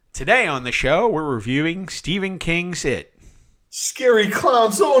Today on the show, we're reviewing Stephen King's It. Scary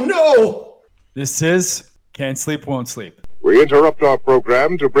clowns, oh no! This is Can't Sleep, Won't Sleep. We interrupt our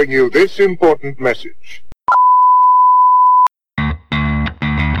program to bring you this important message.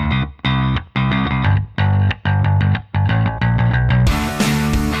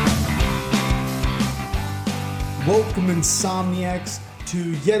 Welcome, Insomniacs, to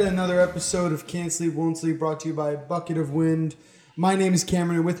yet another episode of Can't Sleep, Won't Sleep, brought to you by Bucket of Wind. My name is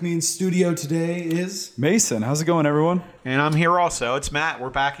Cameron, and with me in studio today is... Mason, how's it going, everyone? And I'm here also. It's Matt. We're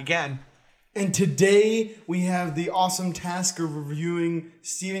back again. And today we have the awesome task of reviewing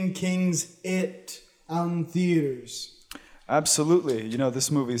Stephen King's It out in theaters. Absolutely. You know, this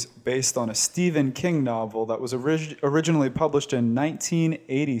movie's based on a Stephen King novel that was originally published in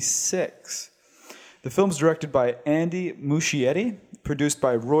 1986. The film's directed by Andy Muschietti, produced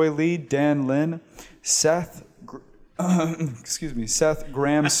by Roy Lee, Dan Lin, Seth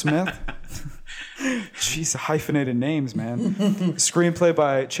Grahame-Smith. Jeez, hyphenated names, man. Screenplay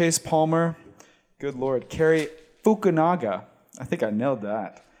by Chase Palmer. Good Lord. Cary Fukunaga. I think I nailed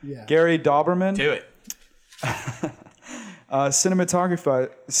that. Yeah. Gary Dauberman. Do it.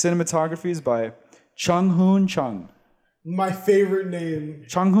 Cinematography is by Chung Hoon Chung. My favorite name.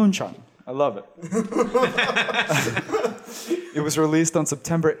 Chung Hoon Chung. I love it. It was released on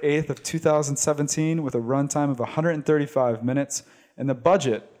September 8th of 2017 with a runtime of 135 minutes and the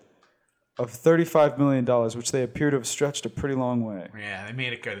budget of $35 million, which they appear to have stretched a pretty long way. Yeah, they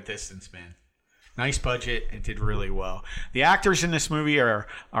made it go the distance, man. Nice budget and did really well. The actors in this movie are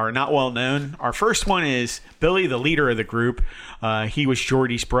not well known. Our first one is Billy, the leader of the group. He was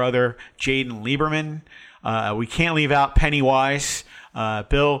Jordy's brother, Jaden Lieberman. We can't leave out Pennywise,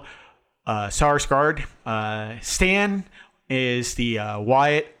 Bill Skarsgård. Stan is the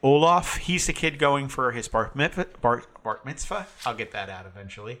Wyatt Olaf. He's the kid going for his bar mitzvah. I'll get that out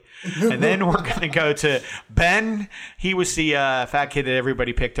eventually. And then we're going to go to Ben. He was the fat kid that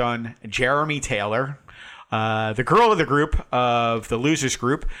everybody picked on, Jeremy Taylor. The girl of the group, of the losers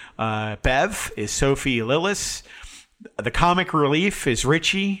group, Bev, is Sophie Lillis. The comic relief is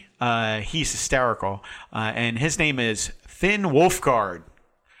Richie. He's hysterical. And his name is Finn Wolfgard.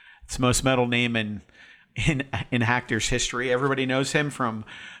 It's the most metal name in actors' history. Everybody knows him from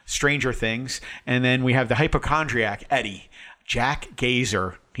Stranger Things. And then we have the hypochondriac, Eddie. Jack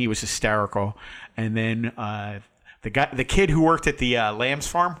Gazer. He was hysterical. And then the kid who worked at the lambs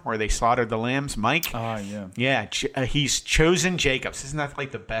farm where they slaughtered the lambs, Mike. Yeah. Yeah, he's Chosen Jacobs. Isn't that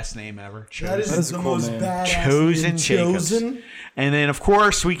like the best name ever? That is the cool most name. badass Chosen name. Jacobs. Chosen? And then, of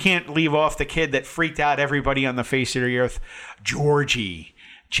course, we can't leave off the kid that freaked out everybody on the face of the earth, Georgie.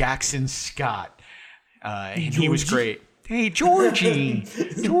 Jackson Scott. And he was great. Hey, Georgie.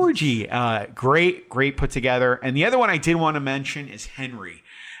 Georgie. Great put together. And the other one I did want to mention is Henry.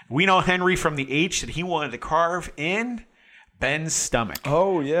 We know Henry from the H that he wanted to carve in Ben's stomach.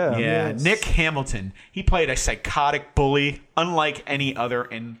 Oh, yeah. Yeah, Yes. Nick Hamilton. He played a psychotic bully, unlike any other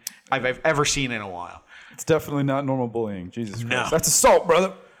I've ever seen in a while. It's definitely not normal bullying. Jesus Christ. No. That's assault,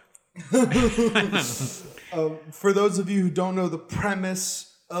 brother. For those of you who don't know the premise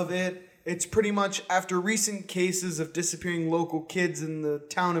of it, it's pretty much after recent cases of disappearing local kids in the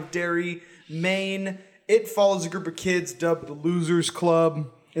town of Derry, Maine. It follows a group of kids dubbed the Losers Club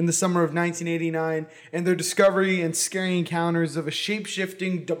in the summer of 1989 and their discovery and scary encounters of a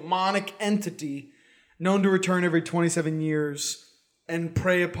shape-shifting demonic entity known to return every 27 years and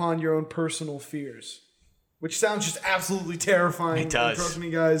prey upon your own personal fears. Which sounds just absolutely terrifying. It does. And trust me,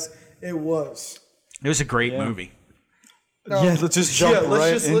 guys, it was. It was a great movie. Let's just jump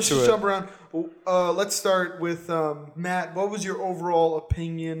let's into just it. jump around. Let's start with Matt. What was your overall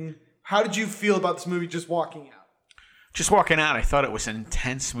opinion? How did you feel about this movie just walking out? Just walking out, I thought it was an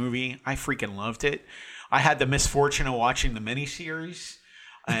intense movie. I freaking loved it. I had the misfortune of watching the miniseries.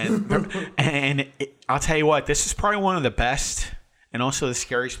 And I'll tell you what, this is probably one of the best and also the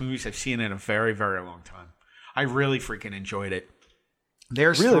scariest movies I've seen in a very, very long time. I really freaking enjoyed it.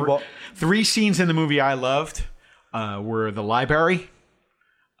 There's three scenes in the movie I loved. Were the library,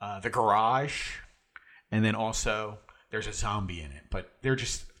 the garage, and then also there's a zombie in it. But they're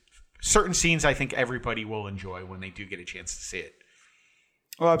just certain scenes I think everybody will enjoy when they do get a chance to see it.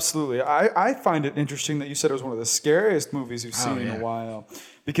 Oh, absolutely. I find it interesting that you said it was one of the scariest movies you've seen in a while.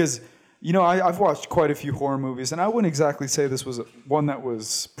 Because, you know, I've watched quite a few horror movies, and I wouldn't exactly say this was one that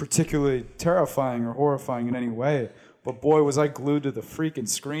was particularly terrifying or horrifying in any way. But boy, was I glued to the freaking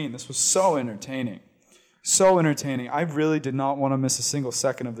screen. This was so entertaining. So entertaining. I really did not want to miss a single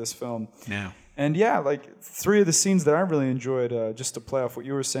second of this film. No. And yeah, like 3 of the scenes that I really enjoyed, just to play off what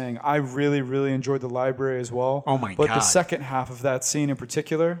you were saying, I really, really enjoyed the library as well. Oh my But God. the second half of that scene in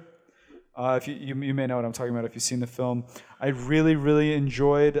particular, if you may know what I'm talking about if you've seen the film, I really, really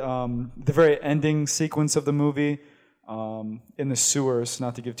enjoyed the very ending sequence of the movie in the sewers,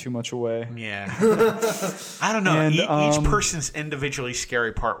 not to give too much away. Yeah. I don't know. And, Each person's individually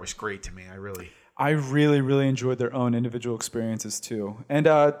scary part was great to me. I really, really enjoyed their own individual experiences too. And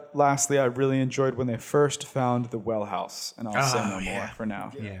lastly, I really enjoyed when they first found the well house. And I'll say no more for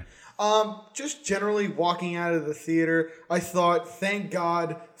now. Yeah. Just generally walking out of the theater, I thought, thank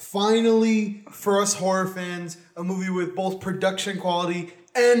God, finally, for us horror fans, a movie with both production quality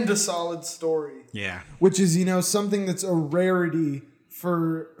and a solid story. Yeah. Which is, something that's a rarity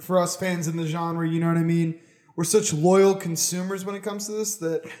for us fans in the genre, you know what I mean? We're such loyal consumers when it comes to this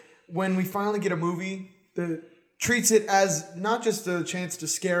that when we finally get a movie that treats it as not just a chance to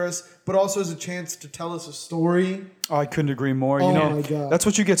scare us, but also as a chance to tell us a story. Oh, I couldn't agree more. Oh my God. That's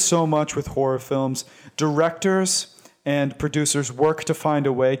what you get so much with horror films. Directors and producers work to find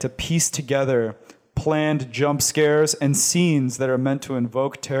a way to piece together planned jump scares and scenes that are meant to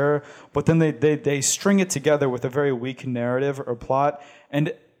invoke terror, but then they string it together with a very weak narrative or plot.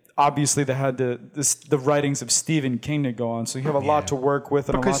 And obviously they had the writings of Stephen King to go on, so you have a lot to work with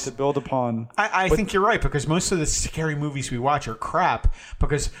and a lot to build upon. I think you're right, because most of the scary movies we watch are crap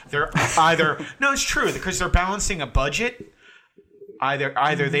because they're either no, it's true, because they're balancing a budget.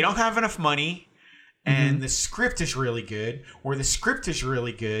 Either they don't have enough money and the script is really good, or the script is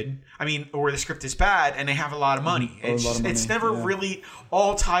really good. Or the script is bad and they have a lot of money. It's never really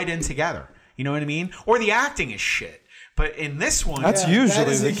all tied in together. You know what I mean? Or the acting is shit. But in this one, that's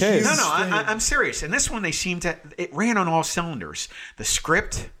usually the case. No, I'm serious. In this one, it ran on all cylinders. The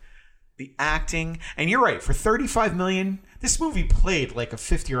script, the acting, and you're right. For $35 million, this movie played like a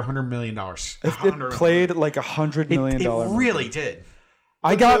 $50 or $100 million. It played like $100 million. It really did.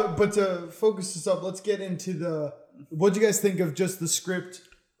 But to focus this up, let's get into what do you guys think of just the script,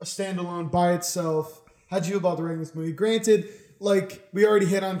 a standalone by itself? How'd you feel about the writing of this movie? Granted, like we already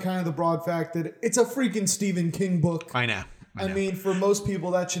hit on kind of the broad fact that it's a freaking Stephen King book. I know. For most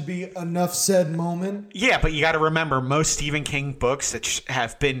people, that should be enough said moment. Yeah, but you got to remember, most Stephen King books that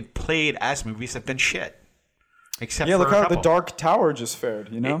have been played as movies have been shit. Except for look a how couple. The Dark Tower just fared.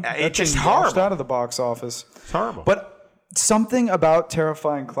 It's just thing horrible. washed out of the box office. It's horrible. But something about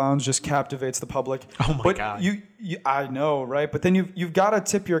Terrifying Clowns just captivates the public. Oh my God. I know, right? But then you've got to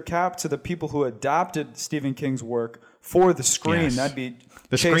tip your cap to the people who adapted Stephen King's work for the screen. Yes. That'd be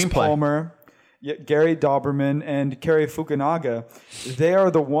The Chase screenplay. Palmer, Gary Dauberman, and Cary Fukunaga. They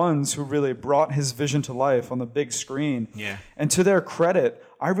are the ones who really brought his vision to life on the big screen. Yeah. And to their credit,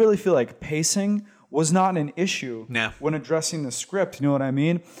 I really feel like pacing was not an issue when addressing the script. You know what I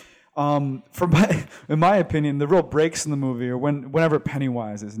mean? In my opinion, the real breaks in the movie are whenever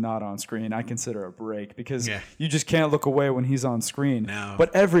Pennywise is not on screen. I consider a break because you just can't look away when he's on screen. No.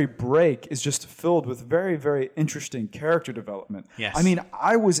 But every break is just filled with very, very interesting character development. Yes.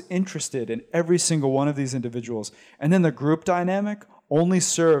 I was interested in every single one of these individuals, and then the group dynamic only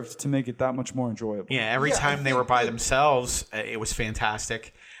served to make it that much more enjoyable. Yeah, every time they were by themselves, it was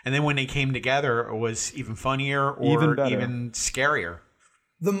fantastic. And then when they came together, it was even funnier or Even better. even scarier.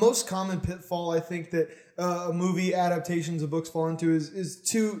 The most common pitfall I think that movie adaptations of books fall into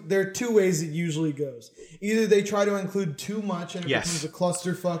there are two ways it usually goes. Either they try to include too much and it becomes a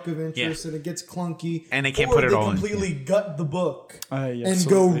clusterfuck of interest and it gets clunky, and they can't put it all in. Or they completely gut the book and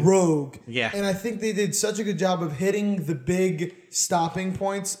absolutely. go rogue. Yeah. And I think they did such a good job of hitting the big stopping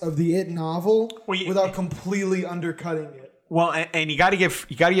points of the It novel without completely undercutting it. Well, and you got to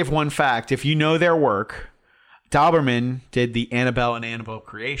give one fact. If you know their work, Dauberman did the Annabelle and Annabelle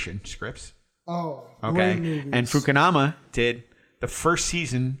Creation scripts. Oh, Okay. great movies. And Fukunaga did the first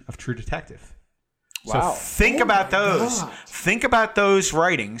season of True Detective. Wow. So think about those. God. Think about those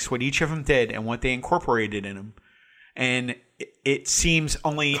writings, what each of them did and what they incorporated in them. And it seems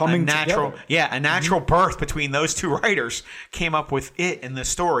only Coming a natural, together. a natural birth between those two writers came up with it in the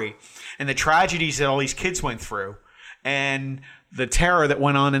story and the tragedies that all these kids went through and the terror that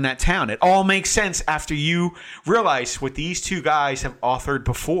went on in that town. It all makes sense after you realize what these two guys have authored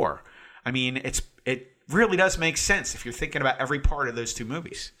before. It really does make sense if you're thinking about every part of those two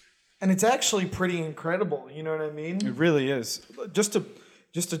movies. And it's actually pretty incredible. You know what I mean? It really is. Just to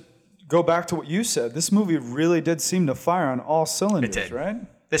go back to what you said, this movie really did seem to fire on all cylinders, It did. right?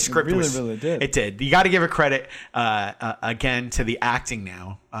 The script really did. It did. You got to give it credit again to the acting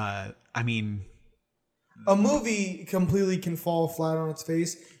now. A movie completely can fall flat on its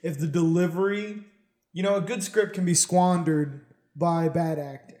face if the delivery, a good script can be squandered by bad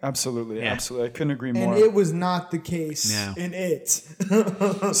acting. Absolutely. Yeah. Absolutely. I couldn't agree more. And it was not the case No. in it.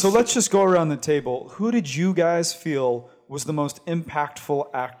 So let's just go around the table. Who did you guys feel was the most impactful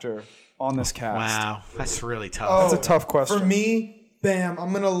actor on this cast? Wow, that's really tough. That's a tough question. For me, bam,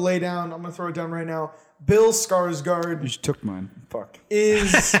 I'm going to throw it down right now. Bill Skarsgård You just took mine. Fuck.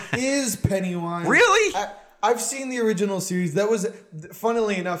 is Pennywise. Really? I've seen the original series. That was,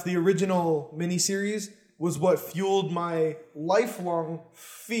 funnily enough, the original miniseries was what fueled my lifelong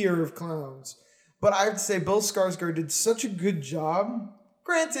fear of clowns. But I have to say, Bill Skarsgård did such a good job.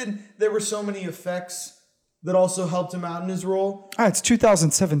 Granted, there were so many effects that also helped him out in his role. It's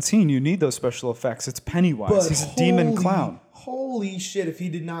 2017. You need those special effects. It's Pennywise. But He's a demon clown. Holy shit, if he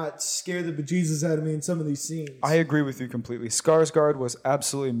did not scare the bejesus out of me in some of these scenes. I agree with you completely. Skarsgård was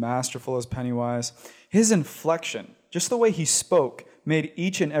absolutely masterful as Pennywise. His inflection, just the way he spoke, made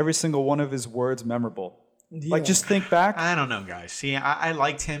each and every single one of his words memorable. Like, just think back. I don't know, guys. See, I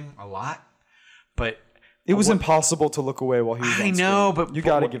liked him a lot, but It was impossible to look away while he was on I know, screen. but you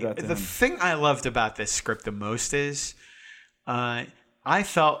got to give that to the him. thing I loved about this script the most is, I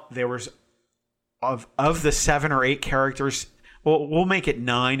felt there was of the 7 or 8 characters. Well, we'll make it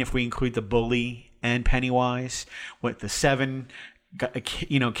 9 if we include the bully and Pennywise with the 7,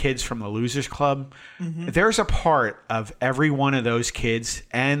 kids from the Losers Club. Mm-hmm. There's a part of every one of those kids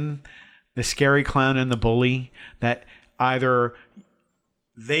and the scary clown and the bully that either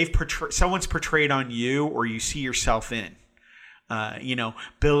someone's portrayed on you or you see yourself in.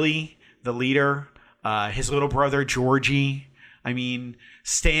 Billy, the leader, his little brother Georgie. I mean,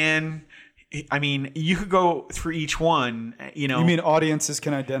 Stan. I mean, you could go through each one. You mean audiences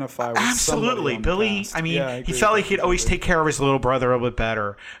can identify with absolutely. Billy, I mean, he felt like he'd always take care of his little brother a little bit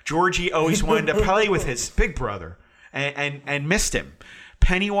better. Georgie always wanted to play with his big brother and missed him.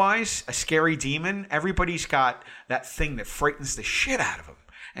 Pennywise, a scary demon. Everybody's got that thing that frightens the shit out of them.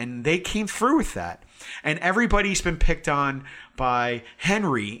 And they came through with that. And everybody's been picked on by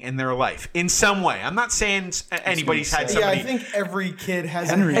Henry in their life in some way. I'm not saying anybody's had somebody. Yeah, I think every kid has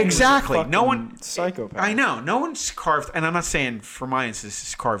Henry. Exactly. No one. Psychopath. I know. No one's carved. And I'm not saying for my instance,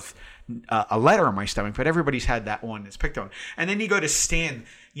 it's carved a letter on my stomach, but everybody's had that one that's picked on. And then you go to Stan,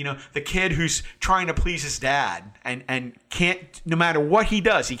 the kid who's trying to please his dad and can't, no matter what he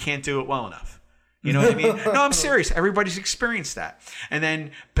does, he can't do it well enough. You know what I mean? No, I'm serious. Everybody's experienced that. And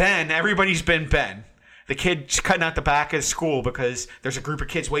then Ben, everybody's been Ben. The kid's cutting out the back of school because there's a group of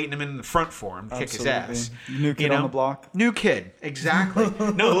kids waiting him in the front for him to kick his ass. New kid on the block. New kid. Exactly.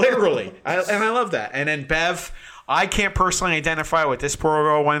 No, literally. And I love that. And then Bev, I can't personally identify what this poor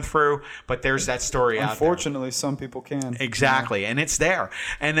girl went through, but there's that story out there. Unfortunately, some people can. Exactly. And it's there.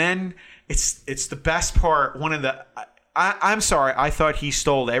 And then it's the best part. One of the... I'm sorry. I thought he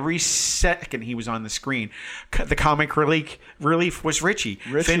stole every second he was on the screen. The comic relief was Richie.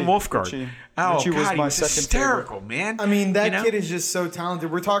 Finn Wolfgard. Richie Oh, was God, my he was second hysterical, man. I mean, that kid is just so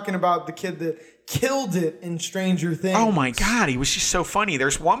talented. We're talking about the kid that killed it in Stranger Things. Oh, my God. He was just so funny.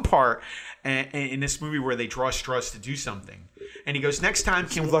 There's one part in this movie where they draw straws to do something. And he goes, next time,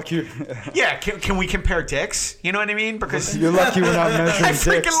 can we compare dicks? You know what I mean? Because you're lucky we're not measuring I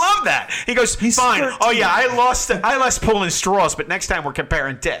freaking dicks. love that. He goes, fine. 13. Oh, yeah, I lost pulling straws, but next time we're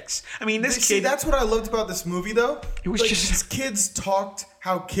comparing dicks. I mean, this See, kid... that's what I loved about this movie, though. It was just... These kids talked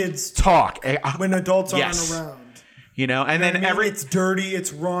how kids talk. when adults Yes. aren't around. And then it's dirty, it's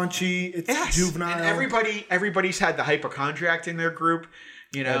raunchy, it's juvenile. And everybody's had the hypochondriac in their group,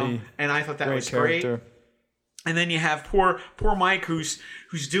 Eddie, and I thought that was character. great. And then you have poor Mike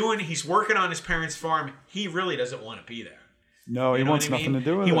he's working on his parents' farm. He really doesn't want to be there. No, he wants nothing to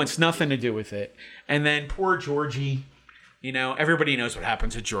do with it. He wants nothing to do with it. And then poor Georgie, everybody knows what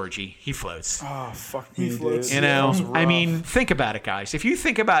happens with Georgie. He floats. Oh, fuck me, He floats. dude. I mean, think about it, guys. If you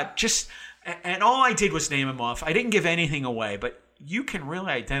think about and all I did was name him off. I didn't give anything away, but you can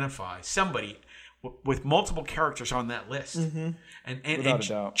really identify somebody with multiple characters on that list. Mm-hmm. And Without a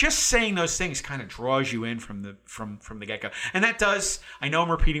doubt. Just saying those things kind of draws you in from the get-go. And that does, I know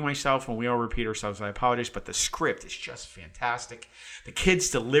I'm repeating myself when we all repeat ourselves, I apologize, but the script is just fantastic. The kids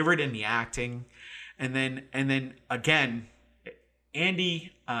delivered in the acting. And then again,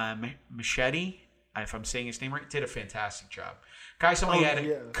 Andy Muschietti, if I'm saying his name right, did a fantastic job. Guy's only had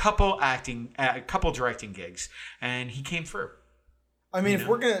a couple directing gigs, and he came through. I mean, if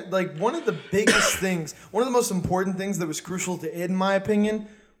we're going to, one of the biggest things, one of the most important things that was crucial to it, in my opinion,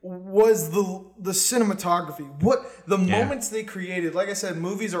 was the cinematography. Moments they created. Like I said,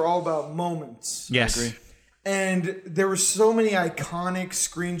 movies are all about moments. Yes. And there were so many iconic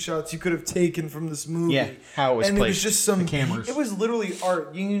screenshots you could have taken from this movie. Yeah, how it was and placed, it was just some the cameras. It was literally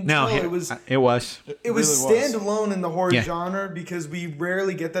art. You can No, tell it was. It was. It was really was. standalone in the horror Yeah. genre because we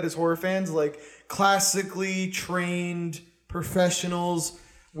rarely get that as horror fans. Like classically trained professionals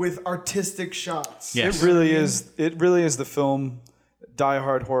with artistic shots. Yes. It really is. It really is the film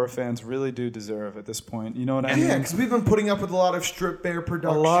diehard horror fans really do deserve at this point. You know what I mean? Yeah, because we've been putting up with a lot of strip bear A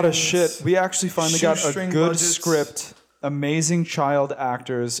productions. lot of shit. We actually finally got a shoestring good budgets. script, amazing child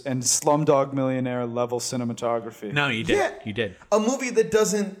actors, and Slumdog Millionaire level cinematography. No, you did. Yeah. You did. A movie that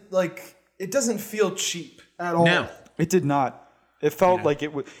doesn't feel cheap at all. No. It did not. It felt like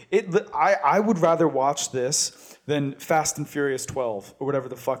it would. I would rather watch this than Fast and Furious 12 or whatever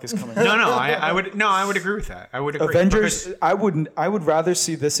the fuck is coming. No, I would agree with that. I would agree. Avengers. Because- I would rather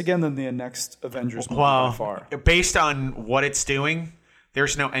see this again than the next Avengers movie by well, far. based on what it's doing,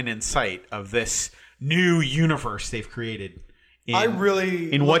 there's no end in sight of this new universe they've created. I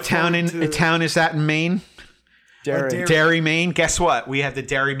really In look what town forward to- town is that in Maine? Derry. Derry, Maine. Guess what? We have the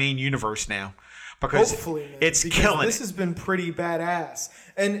Derry, Maine universe now. Because Hopefully, man, it's because killing This it. has been pretty badass,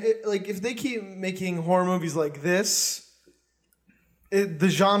 and if they keep making horror movies like this, the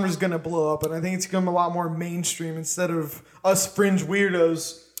genre's gonna blow up, and I think it's gonna be a lot more mainstream instead of us fringe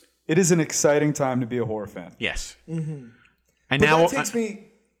weirdos. It is an exciting time to be a horror fan. Yes. Mm-hmm. And But now that takes me.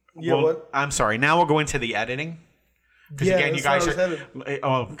 Yeah, well, what? I'm sorry. Now we'll go into the editing. Because Yeah, again, you that's guys where I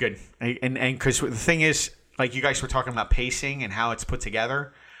are. was Oh, good. And because the thing is, like you guys were talking about pacing and how it's put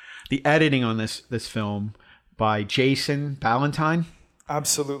together. The editing on this film by Jason Ballantyne.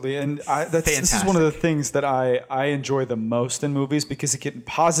 Absolutely, and this is Fantastic. one of the things that I enjoy the most in movies because it can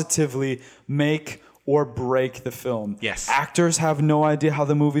positively make or break the film. Yes. Actors have no idea how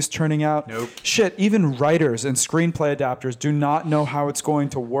the movie's turning out. Nope. Shit, even writers and screenplay adapters do not know how it's going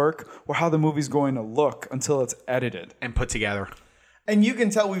to work or how the movie's going to look until it's edited. And put together. And you can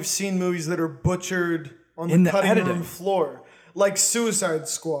tell we've seen movies that are butchered on In the the cutting editing. room floor, like Suicide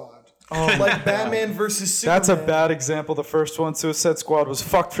Squad, like Batman versus Superman. That's a bad example. The first one, Suicide Squad, was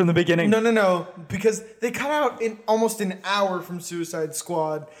fucked from the beginning. No, because they cut out in almost an hour from Suicide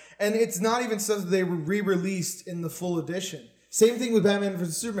Squad, and it's not even stuff that they were re-released in the full edition. Same thing with Batman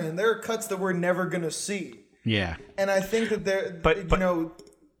vs Superman. There are cuts that we're never gonna see, Yeah. and I think that But you know,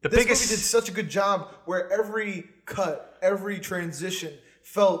 the this biggest- movie did such a good job where every cut, every transition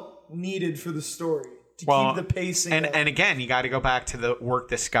felt needed for the story to keep the pacing. And up. and again, you got to go back to the work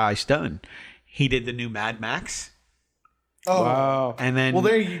this guy's done. He did the new Mad Max. oh, Wow. And then, Well,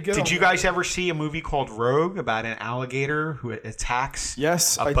 there you go. Did you guys ever see a movie called Rogue about an alligator who attacks?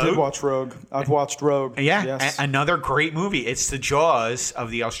 Yes, a I boat? did watch Rogue. I've watched Rogue. Yeah, Yes. another great movie. It's the Jaws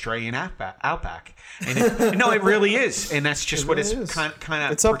of the Australian outback. And it really is, and that's just what really it's is. kind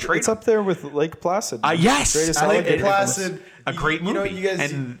of It's up. portrayed. It's up there with Lake Placid. Yes, Greatest I like Lake alligator Placid. films. a great movie. You know, you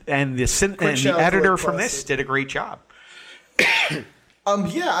guys. and the Quick shout out to editor Lake from this Placid. did a great job.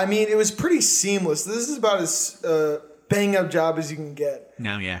 Yeah, I mean, it was pretty seamless. This is about as bang up job as you can get.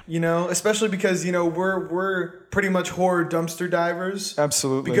 No, yeah. You know, especially because we're pretty much horror dumpster divers.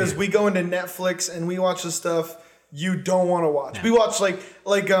 Absolutely. Because we go into Netflix and we watch the stuff you don't want to watch. We watch like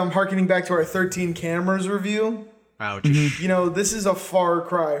harkening back to our 13 Cameras review. Oh, You know, this is a far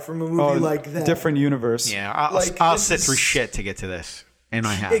cry from a movie like that. different universe. yeah. I'll this sit is- through shit to get to this, and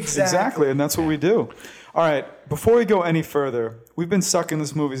I have. Exactly, and that's what we do. All right, before we go any further, we've been sucking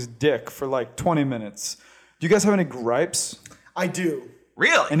this movie's dick for like 20 minutes. Do you guys have any gripes? I do.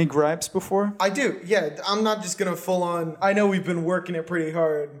 Really? Any gripes before? I do. Yeah, I'm not just gonna full on. I know we've been working it pretty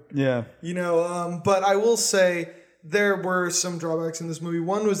hard. Yeah. You know, but I will say there were some drawbacks in this movie.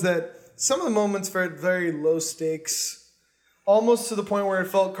 One was that some of the moments felt very low stakes, almost to the point where it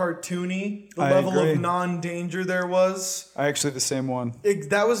felt cartoony. The I level agree. of non-danger there was. I actually the same one.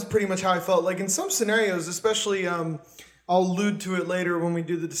 That was pretty much how I felt. Like in some scenarios, especially, I'll allude to it later when we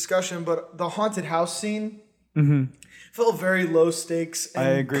do the discussion, but the haunted house scene felt very low stakes and I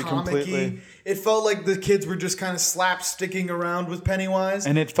agree comic-y. completely. It felt like the kids were just kind of slapsticking around with Pennywise.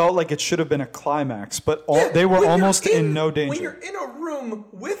 And it felt like it should have been a climax, but Yeah, they were when you're almost in no When danger. you're in a room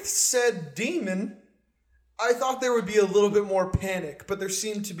with said demon, I thought there would be a little bit more panic, but there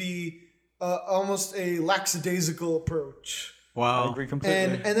seemed to be almost a lackadaisical approach. I Well, agree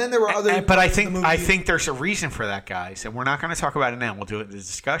completely. And then there were other. but I parts of the think movie- there's a reason for that, guys, and we're not going to talk about it now. We'll do it in the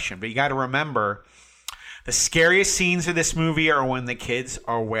discussion. But you got to remember, the scariest scenes of this movie are when the kids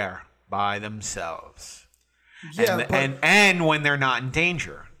are where by themselves, Yeah, and when they're not in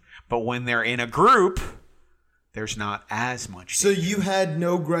danger. But when they're in a group, there's not as much. So you had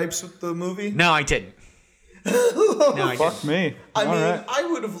no gripes with the movie? No, I didn't. No, I Fuck didn't. me. I All mean, right. I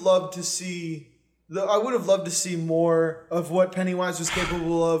would have loved to see I would have loved to see more of what Pennywise was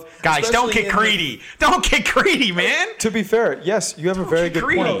capable of. Guys, don't especially get in greedy. Don't get greedy, man. To be fair, yes, you have a very get good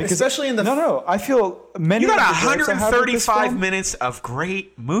greedy. point. Because Especially in the no, I feel many. You got of the gripes I have with this 135 film- minutes of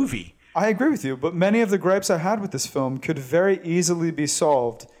great movie. I agree with you, but many of the gripes I had with this film could very easily be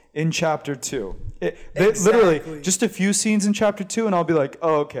solved in Chapter 2. Literally, just a few scenes in Chapter 2, and I'll be like,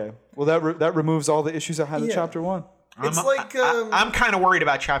 oh, okay. Well, that removes all the issues I had in Yeah. Chapter 1. It's I'm kind of worried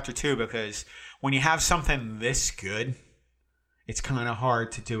about Chapter 2 because when you have something this good, it's kind of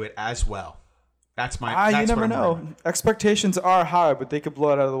hard to do it as well. That's You what never I'm know. worried about. Expectations are high, but they could blow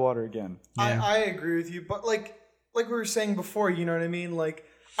it out of the water again. I agree with you, but like we were saying before, you know what I mean? Like,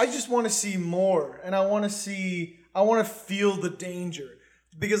 I just want to see more, and I want to feel the danger.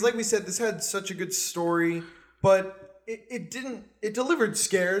 Because like we said, this had such a good story, but it delivered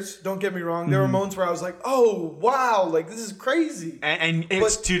scares, don't get me wrong. There were moments where I was like, oh, wow, like, this is crazy. And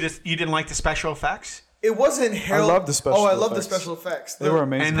it's you didn't like the special effects? It wasn't Harold. I love the special I love the effects. special effects. They were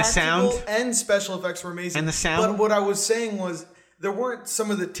amazing. And the practical sound? and special effects were amazing. And the sound? But what I was saying was there weren't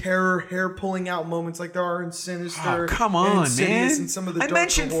some of the terror, hair pulling out moments like there are in Sinister. Oh, come and on, Insidious man. And some of the I darker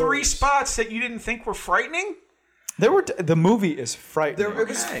mentioned 3 horrors. spots that you didn't think were frightening. The movie is frightening. It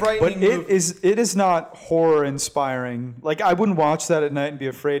was Okay. frightening. But it is not horror inspiring. Like, I wouldn't watch that at night and be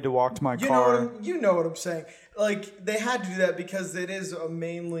afraid to walk to my car. You know what I'm saying. Like, they had to do that because it is a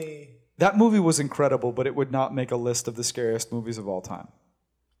mainly... That movie was incredible, but it would not make a list of the scariest movies of all time.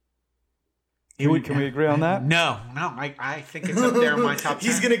 Can we agree on that? No. I think it's up there in my top 10.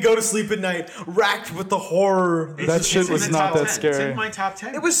 He's going to go to sleep at night racked with the horror. That shit was in the not top that 10. scary. It's in my top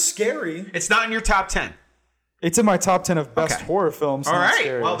 10. It was scary. It's not in your top 10. It's in my top 10 of best Okay. horror films. All not right.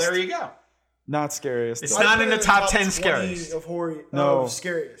 Scariest. Well, there you go. Not scariest. It's though. not I'd in put the it top 10 20 scariest. Of horror, No. of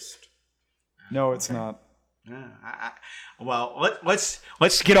scariest. No, it's not. Well,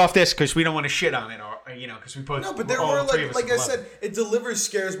 let's get off this because we don't want to shit on it, or because we both. No, but there all were three of us like I love it. said, it delivers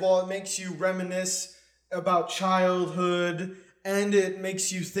scares while it makes you reminisce about childhood, and it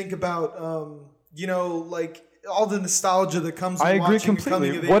makes you think about like all the nostalgia that comes. With I agree watching a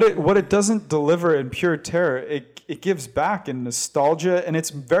coming completely. of age What it doesn't deliver in pure terror, it gives back in nostalgia, and it's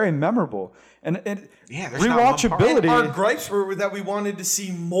very memorable. And there's not one part. rewatchability. Our gripes were that we wanted to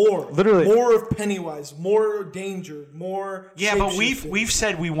see more, Literally. more of Pennywise, more danger, more. Yeah, but shape-shifting. we've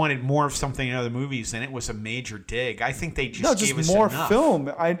said we wanted more of something in other movies, and it was a major dig. I think they just No, gave just us more enough.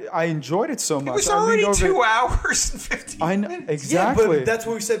 film. I enjoyed it so much. It was I leaned already over- 2 hours and 15 I know, minutes. exactly. Yeah, but that's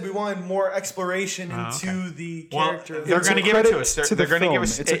what we said. We wanted more exploration into the Well, character. they're It's going a to give it to credit us. to They're the going to give film.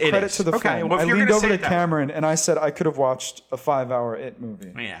 us. It's a it credit is. to the Okay, film. well, if I you're leaned gonna over say to that- Cameron and I said I could have watched a 5-hour It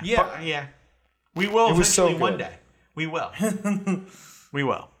movie. Yeah. Yeah. We will It was so eventually one good. day. We will. We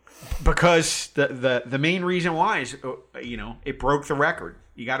will. Because the main reason why is, it broke the record.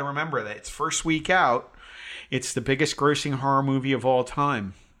 You got to remember that its first week out, it's the biggest grossing horror movie of all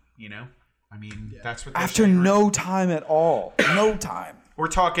time. I mean, that's what they're After saying, right? no time at all. No time. We're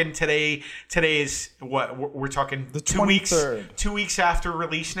talking today. Today is what we're talking. The 2 weeks. 23rd. 2 weeks after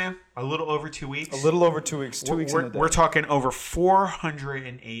release now. A little over 2 weeks. A little over 2 weeks. 2 weeks We're, in a day. we're talking over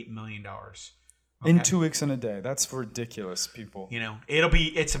 $408 million. In 2 weeks in a day. That's ridiculous, people.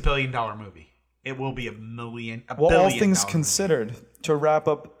 It's $1 billion movie. It will be a Well, all billion things dollar considered, to wrap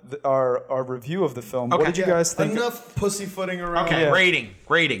up our review of the film, Okay. what did you guys think? Enough pussyfooting around. movie. Okay, Yeah.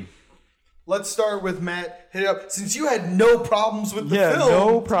 rating. Let's start with Matt. Hit it up. Since you had no problems with the Yeah, film,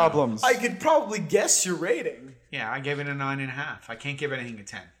 no problems. I could probably guess your rating. Yeah, I gave it a 9.5. I can't give anything a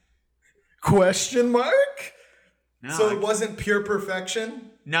 10. Question mark? No, So it wasn't pure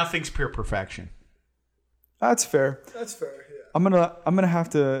perfection? nothing's pure perfection. That's fair. That's fair, yeah. I'm gonna have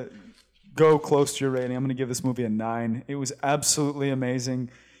to go close to your rating. I'm gonna give this movie a 9. It was absolutely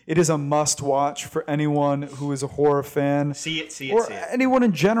amazing. It is a must-watch for anyone who is a horror fan, See it. or anyone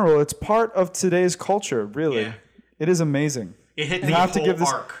in general. It's part of today's culture, really. Yeah. It is amazing. It hit You the have to whole give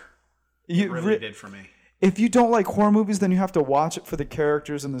this- arc. You It really did for me. If you don't like horror movies, then you have to watch it for the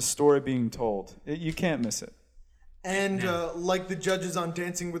characters and the story being told. You can't miss it. And like the judges on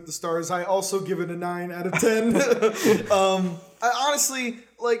Dancing with the Stars, I also give it a 9 out of 10. I honestly,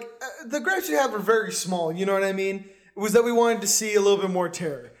 the gripes you have are very small, you know what I mean? It was that we wanted to see a little bit more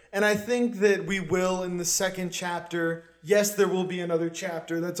terror. And I think that we will in the second chapter. Yes, there will be another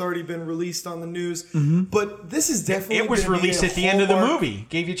chapter that's already been released on the news. But this is definitely It was gonna be released a at the end of the hallmark- movie.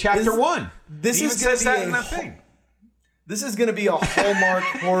 Gave you chapter 1. This It is even gonna says be that a in the whole- thing. This is going to be a Hallmark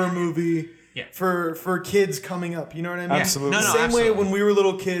horror movie Yeah. for kids coming up. You know what I mean? Absolutely. The No, same absolutely. way when we were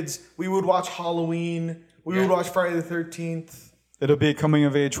little kids, we would watch Halloween. We would watch Friday the 13th. It'll be a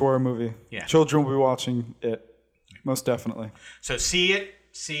coming-of-age horror movie. Yeah. Children will be watching it, most definitely. So see it.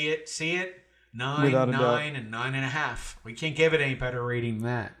 9, Without a 9, and 9.5. We can't give it any better rating than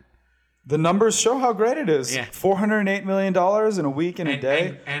that. The numbers show how great it is. Yeah. $408 million in a week and a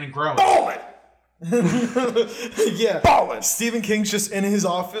day. And growing. Yeah. Ballin'. Stephen King's just in his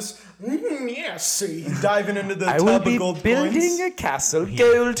office. Yes. He's diving into the tub of gold coins. a castle.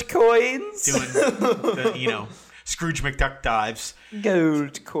 Gold coins. Doing the, Scrooge McDuck dives.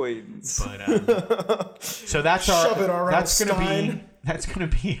 Gold coins. But so that's our. Shove it, R.L. That's gonna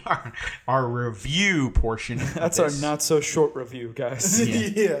be our review portion. That's our not so short review, guys.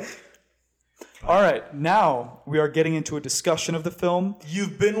 Yeah. All right, now we are getting into a discussion of the film.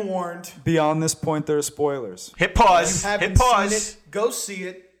 You've been warned. Beyond this point, there are spoilers. Hit pause. You haven't Hit pause. seen it. Go see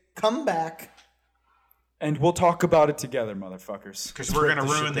it. Come back. And we'll talk about it together, motherfuckers. Because we're gonna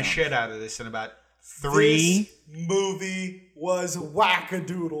ruin the shit out of this in about 3. This movie was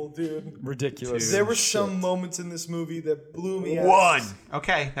wackadoodle, dude. Ridiculous. There were some moments in this movie that blew me out. 1.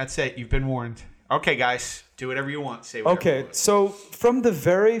 Okay, that's it. You've been warned. Okay, guys, do whatever you want. Say whatever you Okay, want. so from the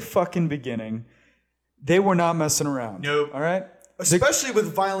very fucking beginning, they were not messing around. Nope. All right? Especially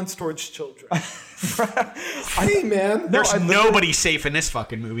with violence towards children. Hey, man. There's nobody safe in this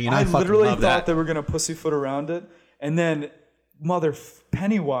fucking movie, and I fucking literally love thought that. they were going to pussyfoot around it. And then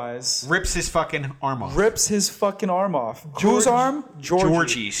Pennywise Rips his fucking arm off. rips his fucking arm off. Whose arm?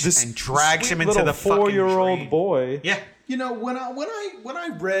 Georgie's, This and drags him sweet into little the fucking 4-year-old train. boy. Yeah. You know, when I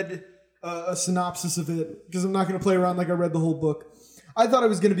read a synopsis of it, because I'm not going to play around like I read the whole book, I thought it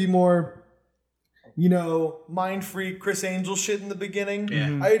was going to be more, mind-free Chris Angel shit in the beginning.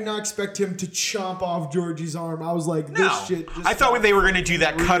 Yeah. I did not expect him to chomp off Georgie's arm. I was like, this No, shit just I thought got they were going to do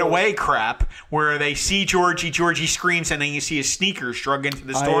that real. cutaway crap where they see Georgie screams, and then you see his sneakers drug into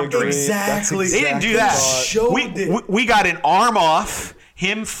the I storm agree. drain. Exactly. That's They didn't do that. Showed it. We got an arm off,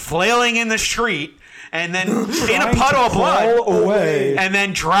 him flailing in the street, and then in a Trying puddle to of blood, crawl away. and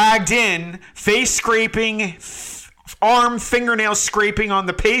then dragged in, face scraping, arm fingernails scraping on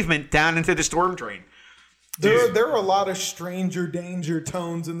the pavement down into the storm drain. There are a lot of stranger danger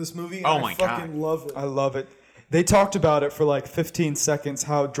tones in this movie. And Oh my I fucking God. love it. I love it. They talked about it for like 15 seconds,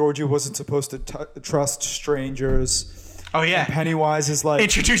 how Georgie wasn't supposed to trust strangers. Oh yeah, Pennywise is like,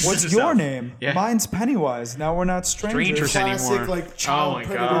 Introduces what's himself. your name? Yeah. Mine's Pennywise. Now we're not strangers. Strangers Classic anymore. like child Oh my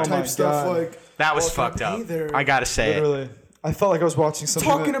predator God. type Oh my stuff. God. Like that was welcome, fucked up. hey there. I gotta say it. Literally. I felt like I was watching something.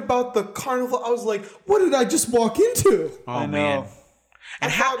 Talking about the carnival, I was like, what did I just walk into? Oh I know. man. I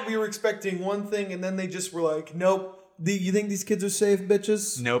thought we were expecting one thing, and then they just were like, nope. You think these kids are safe,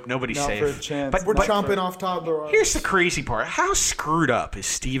 bitches? Nope, nobody's Not safe. for a chance. But We're chomping off toddler arms. here's the crazy part. How screwed up is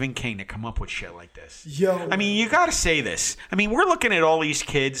Stephen King to come up with shit like this? Yo. I mean, you got to say this. I mean, we're looking at all these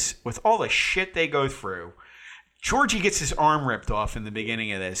kids with all the shit they go through. Georgie gets his arm ripped off in the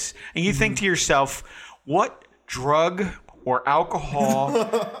beginning of this. And you think to yourself, what drug or alcohol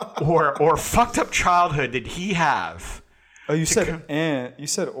or fucked up childhood did he have? Oh, you said and. You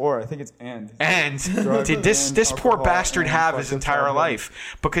said or. I think it's and. And Drug did this and poor alcohol bastard and have his fucking entire childhood.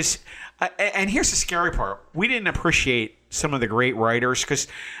 life? Because, and here's the scary part: we didn't appreciate some of the great writers because,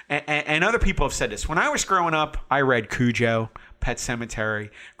 and other people have said this. When I was growing up, I read Cujo, Pet Sematary,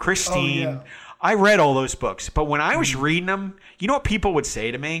 Christine. Oh, yeah. I read all those books, but when I was reading them, you know what people would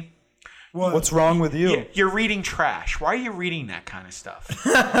say to me? What's wrong with you? You're reading trash. Why are you reading that kind of stuff?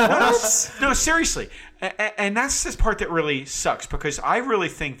 No, seriously. And that's this part that really sucks because I really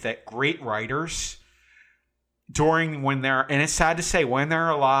think that great writers when they're, and it's sad to say, when they're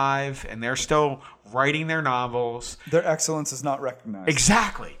alive and they're still writing their novels. Their excellence is not recognized.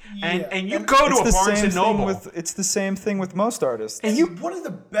 Exactly. Yeah. And you And go to It's a the Barnes same and Noble. it's the same thing with most artists. And one of the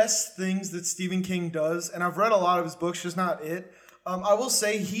best things that Stephen King does, and I've read a lot of his books, just not it. I will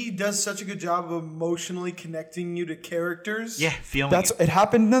say he does such a good job of emotionally connecting you to characters. yeah, feeling That's it. it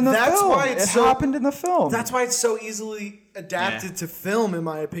happened in the That's film. why it's it so- happened in the film. That's why it's so easily adapted Yeah. to film, in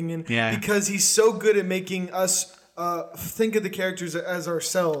my opinion. Yeah. Because he's so good at making us think of the characters as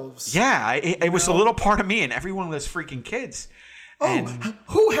ourselves. Yeah, it was a little part of me and every one of those freaking kids. And Oh,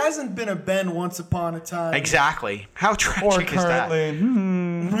 who hasn't been a Ben once upon a time? exactly. How or tragic is that? currently.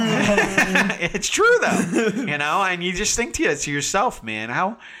 It's true though, and you just think to yourself, man,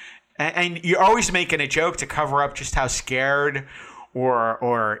 how, and you're always making a joke to cover up just how scared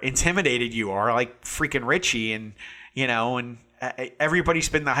or intimidated you are, like freaking Richie, and everybody's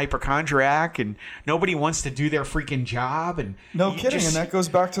been the hypochondriac, and nobody wants to do their freaking job, and No you kidding, just- and that goes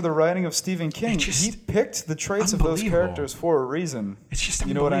back to the writing of Stephen King. just He picked the traits of those unbelievable. characters for a reason. It's just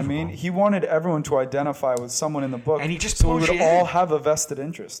you know what I mean. unbelievable. He wanted everyone to identify with someone in the book, And he just so we pulls would you all in. have a vested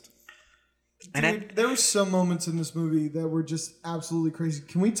interest. And Dude, there were some moments in this movie that were just absolutely crazy.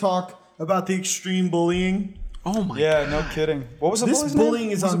 Can we talk about the extreme bullying? Oh my Yeah, god. no kidding. What was the This bully's bullying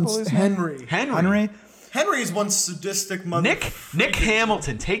name? is What was the on bully's name? Henry. Henry? Henry is one sadistic mother. Nick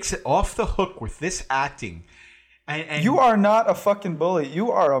Hamilton takes it off the hook with this acting. And You are not a fucking bully.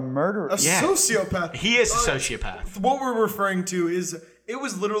 You are a murderer. A Yeah. sociopath. He is a sociopath. What we're referring to is it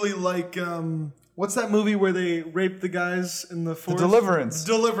was literally like what's that movie where they rape the guys in the forest? Deliverance.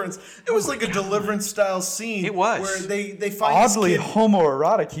 Deliverance. It was like a Deliverance style scene. It was. where they find Oddly this kid,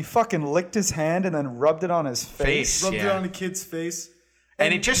 homoerotic. He fucking licked his hand and then rubbed it on his face. rubbed it Yeah. on a kid's face,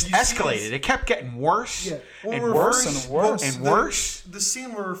 And it just you see escalated. this- It kept getting worse Yeah. What and we're worse referring- and worse. and The- worse. The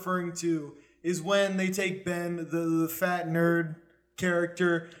scene we're referring to is when they take Ben, the fat nerd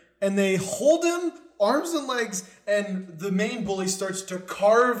character, and they hold him arms and legs, and the main bully starts to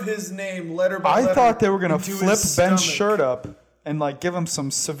carve his name letter by letter. I thought they were gonna into flip his Ben's stomach. shirt up and like give him some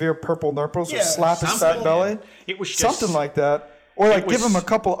severe purple nurples or Yeah, slap his something. fat belly. It was just Something like that. Or like was- give him a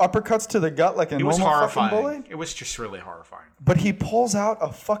couple uppercuts to the gut like a It was normal fucking bully. horrifying. It was just really horrifying. But he pulls out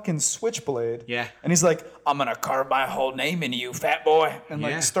a fucking switchblade. Yeah. And he's like, I'm gonna carve my whole name into you, fat boy. And Yeah.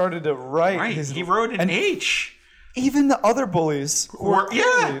 like started to write Right. his He wrote an and H. even the other bullies who were Yeah,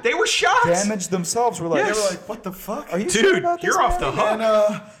 clearly they were shocked. damaged themselves were like, They were like, "What the fuck?" are you sure Dude, about this, you're off the man?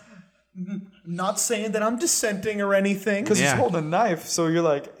 hook. And not saying that I'm dissenting or anything. Because Yeah. he's holding a knife, so you're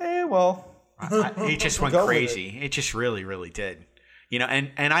like, well, It just went Go with crazy. It just really, really did. You know,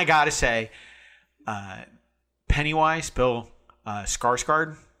 and I gotta say, Pennywise, Bill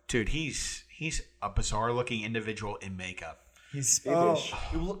Skarsgård, dude, he's a bizarre looking individual in makeup. he's Swedish.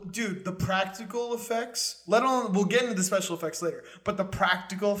 Dude, the practical effects, let alone, we'll get into the special effects later, but the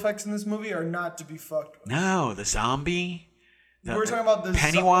practical effects in this movie are not to be fucked with. No, the zombie. We're talking about the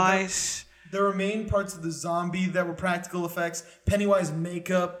Pennywise. There were main parts of the zombie that were practical effects. Pennywise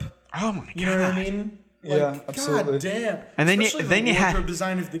makeup. Oh my god! You know what I mean? Yeah, absolutely. God damn. And then Especially you the had wardrobe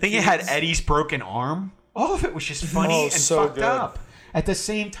design of the then you had kids. Eddie's broken arm. All of it was just funny Oh, and so fucked good. up at the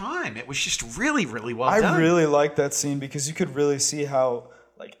same time. It was just really, really well I done. really like that scene because you could really see how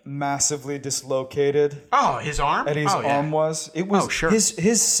like massively dislocated Oh, his arm. Eddie's oh, yeah. arm was. It was Oh, sure.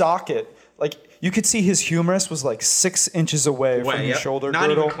 his socket. Like you could see his humerus was like 6 inches away from his yep. shoulder Not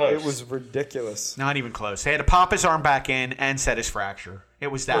even girdle. close. It was ridiculous. Not even close. They had to pop his arm back in and set his fracture. It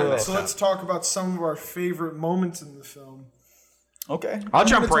was that. Ugh. messed So up. let's talk about some of our favorite moments in the film. Okay. I'll I'm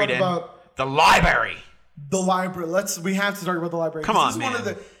jump gonna right talk in. about- The library. The library. We have to talk about the library. Come 'cause on, this is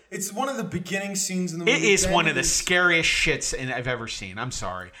man. It's one of the beginning scenes in the movie. It is Ben one of the is- scariest shits I've ever seen. I'm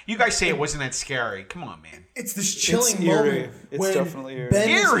sorry. You guys say it wasn't that scary. Come on, man. It's this chilling eerie. moment It's when definitely eerie. Ben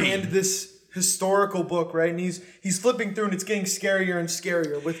Eerie. is handed this historical book, right? And he's flipping through, and it's getting scarier and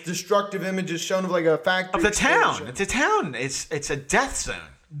scarier with destructive images shown of like a factory Of the town. explosion. It's a town. It's a death zone.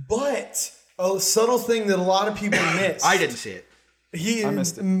 But a subtle thing that a lot of people miss. I didn't see it. I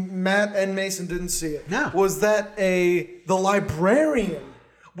missed it. Matt and Mason didn't see it. No. Was that the librarian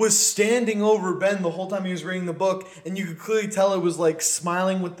was standing over Ben the whole time he was reading the book, and you could clearly tell it was like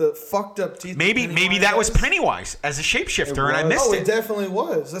smiling with the fucked up teeth. Maybe that was Pennywise as a shapeshifter, and I was. missed Oh, it. it definitely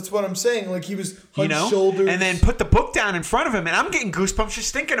was. That's what I'm saying. Like he was You hunched know, shoulders, and then put the book down in front of him, and I'm getting goosebumps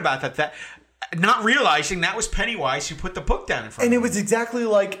just thinking about that. That not realizing that was Pennywise who put the book down in front And of it him. was exactly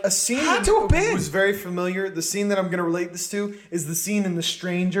like a scene Had that to have been. was very familiar. The scene that I'm going to relate this to is the scene in The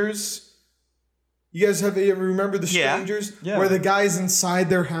Strangers. You guys you ever remember The Yeah. Strangers? Yeah. Where the guy's inside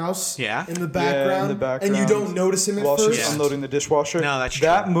their house Yeah. in the background, background. and you don't notice him at While first. she's unloading the dishwasher. No, that's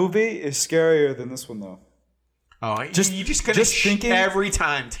That true. movie is scarier than this one though. Oh, Just- you just gonna just thinking- every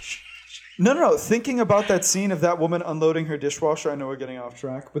time. No. Thinking about that scene of that woman unloading her dishwasher, I know we're getting off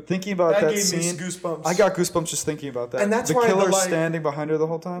track, but thinking about That that, gave me scene, goosebumps. I got goosebumps just thinking about that. And that's the why the killer li- standing behind her the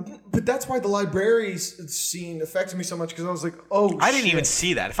whole time. But that's why the library scene affected me so much, because I was like, oh, I didn't even shit.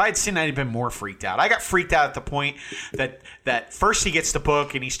 see that. If I had seen that, I'd have been more freaked out. I got freaked out at the point that first he gets the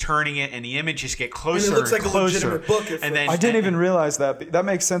book and he's turning it, and the images get closer looks like a closer. legitimate book at and first. then I didn't even realize that. That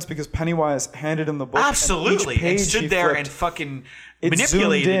makes sense because Pennywise handed him the book. absolutely and, and each page stood he there flipped, and fucking it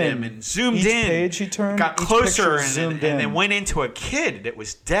manipulated zoomed in. him and zoomed Each in. page he turned, got each closer, picture and zoomed then in. went into a kid that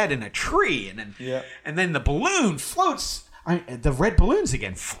was dead in a tree, and then Yeah. and then the balloon floats. The red balloons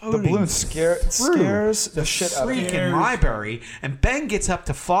again. The Floating balloon through scares the shit out of me. freaking library, and Ben gets up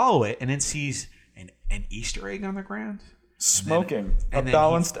to follow it, and then sees an Easter egg on the ground. Smoking. And A then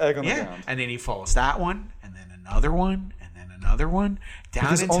balanced egg on yeah, the ground. and then he follows that one, and then another one, and then another one, down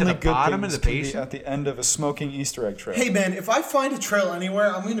Because into only the good bottom of things the can be basement. at the end of a smoking Easter egg trail. Hey man, if I find a trail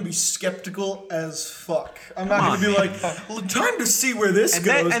anywhere, I'm going to be skeptical as fuck. I'm not Come going to on, be like, well, time to see where this And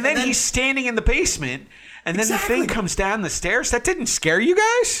goes. then he's standing in the basement, and then Exactly. the thing comes down the stairs. That didn't scare you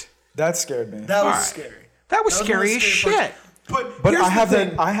guys? That scared me. that was Alright. scary. That was That was scary one as of the scary shit. parts. But here's I have the thing.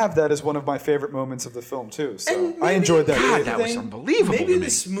 that. I have that as one of my favorite moments of the film too. So And I maybe- enjoyed that. God, greatly. that was unbelievable Maybe to me.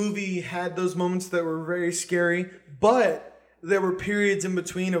 this movie had those moments that were very scary, but there were periods in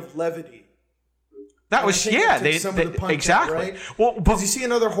between of levity. That I was think yeah, that took some of the punch out, exactly. right? Well, but Because you see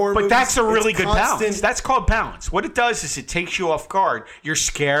in other horror But movies, that's a really it's good constant- balance. That's called balance. What it does is it takes you off guard. You're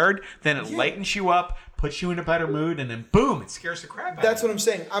scared, then it lightens you up, puts you in a better mood, and then boom, it scares the crap out That's of you. what I'm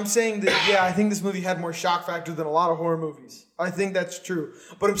saying. I'm saying that, yeah, I think this movie had more shock factor than a lot of horror movies. I think that's true.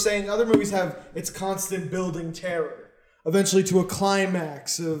 But I'm saying other movies have its constant building terror, eventually to a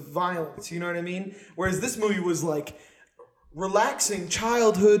climax of violence. You know what I mean? Whereas this movie was like relaxing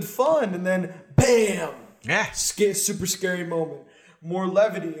childhood fun, and then bam, Yeah. super scary moment. More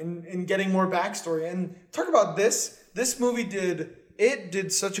levity and getting more backstory. And talk about this. This movie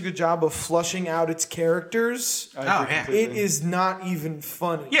did such a good job of flushing out its characters. Oh, yeah. It is not even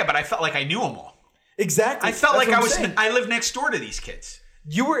funny. Yeah, but I felt like I knew them all. Exactly. I felt That's like what I'm saying. I lived next door to these kids.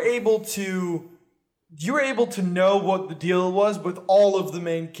 You were able to know what the deal was with all of the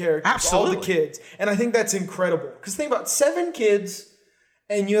main characters, Absolutely. all the kids, and I think that's incredible. Because think about 7 kids,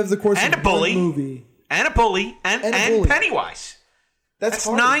 and you have the course And of a bully. one movie. And a bully and And a bully. Pennywise. That's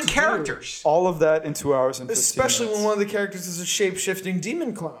hard 9 to do. characters. All of that in 2 hours and 15 Especially minutes. when one of the characters is a shape-shifting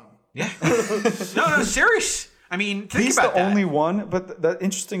demon clown. Yeah. no, serious. I mean, think He's about the that. only one, but that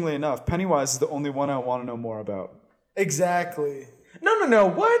interestingly enough, Pennywise is the only one I want to know more about. Exactly. No.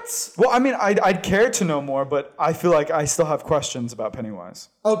 What? Well, I mean, I'd care to know more, but I feel like I still have questions about Pennywise.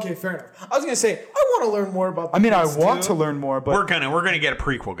 Okay, fair enough. I was gonna say I want to learn more about. The I mean, I kids, want too. to learn more, We're but gonna get a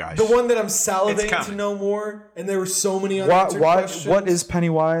prequel, guys. The one that I'm It's salivating coming. to know more, and there were so many why, unanswered why, questions. what is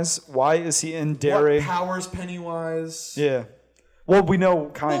Pennywise? Why is he in Derry? What powers Pennywise? Yeah. Well, we know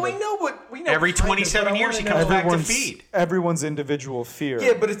kind Well, of. we know. Every kind of, 27 but I years wanna he comes know- back to feed. Everyone's individual fear.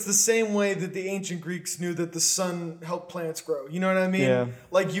 Yeah, but it's the same way that the ancient Greeks knew that the sun helped plants grow. You know what I mean? Yeah.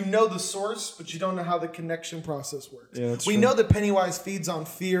 Like you know the source, but you don't know how the connection process works. Yeah, that's we true. know that Pennywise feeds on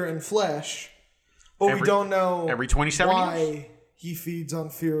fear and flesh, but we don't know every 27 why years? he feeds on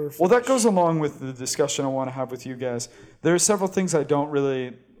fear or flesh. Well, that goes along with the discussion I want to have with you guys. There are several things I don't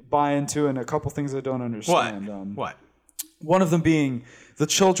really buy into, and a couple things I don't What? understand. What? One of them being the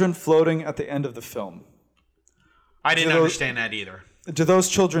children floating at the end of the film. I didn't Do those- understand that either. Do those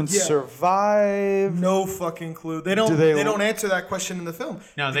children Yeah. survive? No fucking clue. They don't. Do they- they don't answer that question in the film.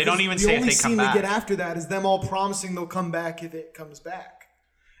 No, they Because don't even say if The only they come scene back. we get after that is them all promising they'll come back if it comes back.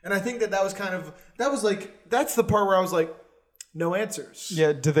 And I think that was kind of that's the part where I was like, no answers.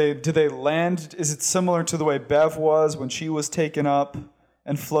 Yeah. Do they land? Is it similar to the way Bev was when she was taken up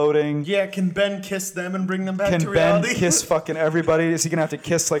and floating? Yeah, can Ben kiss them and bring them back Can to Ben reality? kiss fucking everybody? Is he gonna have to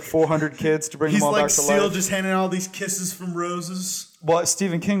kiss like 400 kids to bring He's them all like back to Seal, life? just handing out all these kisses from roses. Well,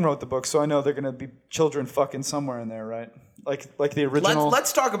 Stephen King wrote the book, so I know they're gonna be children fucking somewhere in there, right? Like the original.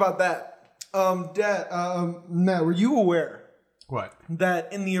 Let's talk about that. Matt, were you aware What?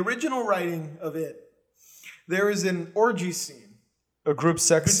 that in the original writing of it, there is an orgy scene? A group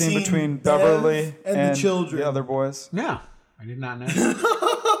sex scene Between between Bev Beverly and the children. the other boys. No, I did not know.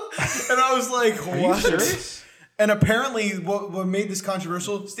 And I was like, what? serious? And apparently, what made this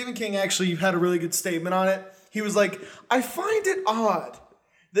controversial, Stephen King actually had a really good statement on it. He was like, I find it odd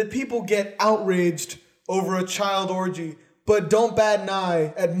that people get outraged over a child orgy, but don't bat an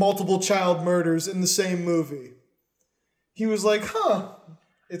eye at multiple child murders in the same movie. He was like,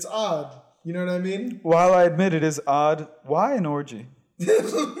 it's odd. You know what I mean? While I admit it is odd, why an orgy?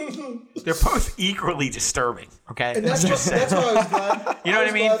 They're both equally disturbing. Okay, And that's why I was glad. you know what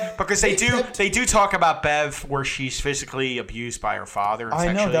I was mean? glad Because they do talk about Bev where she's physically abused by her father. And I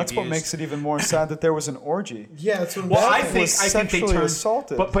know sexually that's what abused. makes it even more sad that there was an orgy. Yeah, that's what I'm Well, I saying. think was they sexually turned.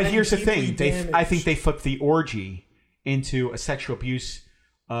 assaulted. But And here's the deeply thing. I think damaged. they flipped the orgy into a sexual abuse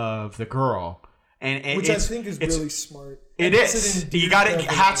of the girl, and Which I think is really smart. It I guess is. endeared You got it.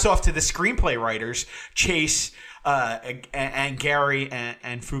 Beverly. Hats off to the screenplay writers, Chase and Gary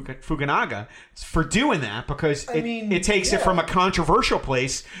and Fukunaga, for doing that because it takes it from a controversial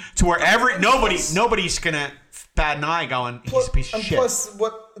place to where nobody's gonna bat an eye going, he's a piece of shit. Plus,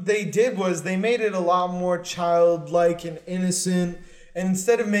 what they did was they made it a lot more childlike and innocent, and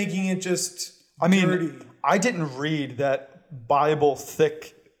instead of making it just dirty. I didn't read that Bible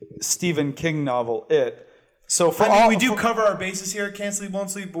thick Stephen King novel, It. So for we do cover our bases here at Can't Sleep, Won't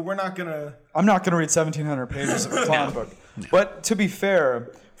Sleep, but we're not gonna. I'm not going to read 1,700 pages of a clown book. But to be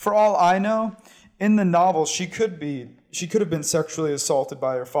fair, for all I know, in the novel she could have been sexually assaulted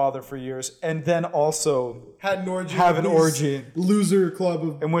by her father for years, and then also Had an orgy. Have an with orgy. Loser club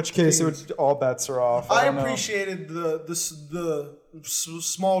of. in which case it would all bets are off. I don't know. appreciated the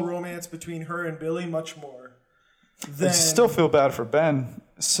small romance between her and Billy much more. then still feel bad for Ben.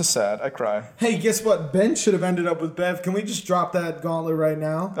 It's so sad. I cry. hey, guess what? Ben should have ended up with Bev. Can we just drop that gauntlet right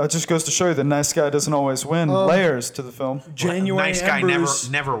now? It just goes to show you the nice guy doesn't always win. Layers to the film. January Nice guy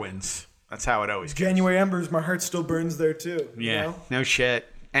Embers. never wins. That's how it always goes. January Embers. My heart still burns there too. Yeah, You know? no shit.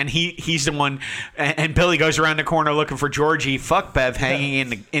 And he's the one. And Billy goes around the corner looking for Georgie. Fuck Bev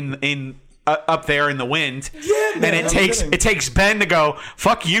hanging in up there in the wind. Yeah, and man, it I'm takes Ben to go,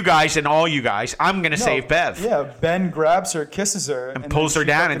 fuck you guys and all you guys. I'm gonna save Bev. Yeah, Ben grabs her, kisses her, and Pulls then her she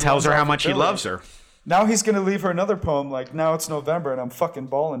down fucking and tells her runs how off much with he Billy. loves her. Now he's gonna leave her another poem like, now it's November and I'm fucking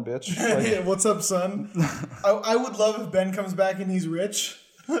balling, bitch. Like, Yeah, what's up, son? I would love if Ben comes back and he's rich.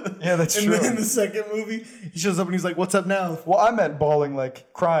 yeah, that's in true. the second movie, he shows up and he's like, "What's up now?" Well, I meant bawling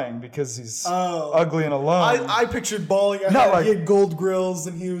like crying because he's ugly and alone. I pictured bawling. No, He had gold grills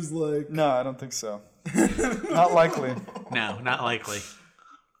and he was like, No, I don't think so. Not likely. No, not likely.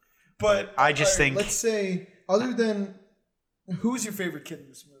 but I just think- Let's say, other than who's your favorite kid in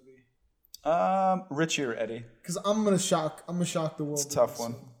this movie? Richie or Eddie? Because I'm gonna shock the world. It's a tough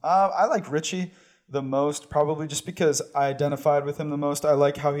one. I like Richie the most, probably just because I identified with him the most. I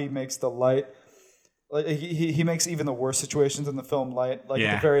like how he makes the light. Like he makes even the worst situations in the film light. Like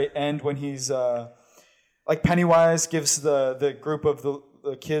at the very end when he's like Pennywise gives the group of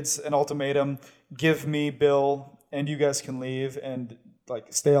the kids an ultimatum: give me Bill, and you guys can leave and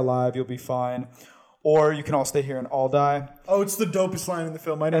like stay alive. You'll be fine. Or you can all stay here and all die. Oh, it's the dopest line in the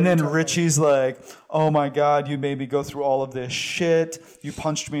film. I know. And then what you're talking Richie's like, oh my God, you made me go through all of this shit. You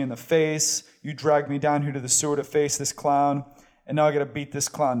punched me in the face. You dragged me down here to the sewer to face this clown. And now I got to beat this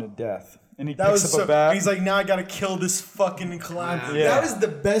clown to death. And he about. That picks was up so. a bat. He's like, now I gotta kill this fucking clown. Yeah. That was the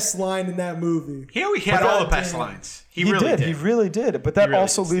best line in that movie. He had all the best goddamn. lines. He really did. He really did. But that really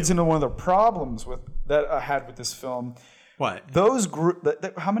also did leads into one of the problems that I had with this film. What? Those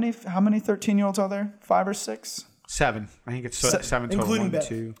how many 13-year-olds are there? 5 or 6? 7. I think it's 7 total. including 1, Bev.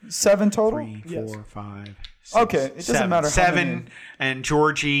 2, 7 total? 3, 4, 5, 6, Okay, it doesn't 7. matter how 7 many. and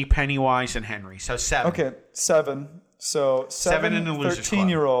Georgie, Pennywise, and Henry. So 7. Okay, 7. So 7 in the Losers Club.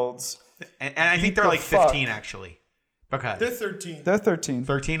 13-year-olds. And I think they're the like fuck? 15 actually. Okay. They're 13. They're 13.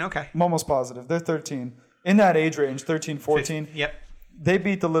 13. Okay. I'm almost positive. They're 13. In that age range, 13, 14. Yep. They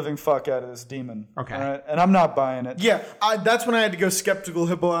beat the living fuck out of this demon. Okay. All right? And I'm not buying it. Yeah, that's when I had to go skeptical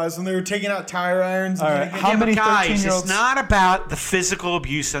hippo eyes when they were taking out tire irons. All And right, hitting how him. many Guys, 13-year-olds? it's not about the physical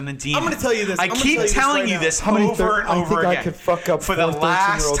abuse on the demon. I'm gonna tell you this. I I'm gonna keep tell you this telling right you now. this How many over and I over think I again. could fuck up For the 4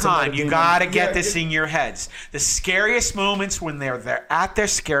 last 13-year-olds and time, let a you demon. gotta get Yeah, this in your heads. The scariest moments when they're at their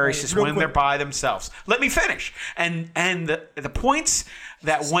scariest is real when they're quick. by themselves. Let me finish. And the points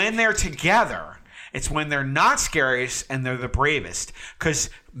that when they're together, it's when they're not scariest and they're the bravest. Because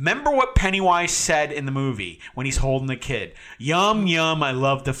remember what Pennywise said in the movie when he's holding the kid? Yum, yum, I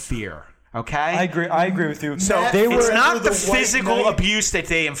love the fear. Okay? I agree with you. So they It's were not the the White physical Knight abuse that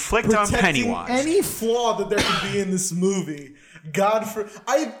they inflict on protecting Pennywise. any flaw that there could be in this movie.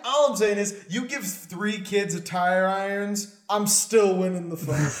 All I'm saying is, you give 3 kids a tire irons, I'm still winning the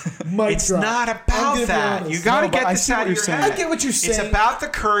fight. Mic It's drop. not I'm about gonna be that. honest. You got to No, but get I this see out what of you're your saying. head. I get what you're It's saying. about the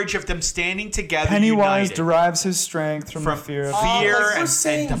courage of them standing together, Pennywise united. derives his strength from the fear of fear like we're and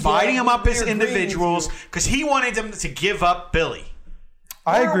saying, dividing yeah, them up we're as agreeing with individuals you. because he wanted them to give up Billy.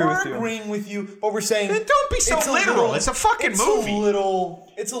 I agree we're with you. agreeing with you, but we're saying Then don't be so it's a literal. It's a fucking movie.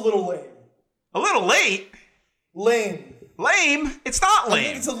 It's a little lame. A little late. Lame. Lame? It's not I think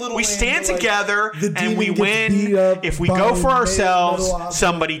lame. it's a little We lame, stand but, like, together the and we demon gets beat win. up If we by go for a ourselves, metal object.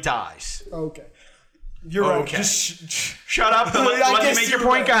 somebody dies. Okay. You're right. Okay. Just Shut up and I let me guess make your you're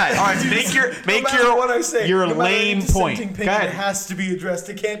point, right. guys. All right, make no matter what I say, your no matter lame any point. dissenting Go opinion, ahead. it has to be addressed.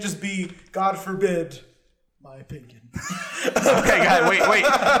 It can't just be, God forbid, my opinion. Okay, go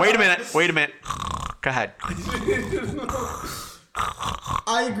ahead. Wait a minute. Go ahead.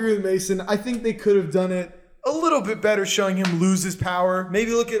 I agree with Mason. I think they could have done it a little bit better, showing him lose his power.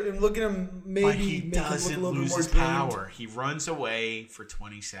 Maybe look at him. Maybe But he make him look a doesn't little bit lose more his drained. power. He runs away for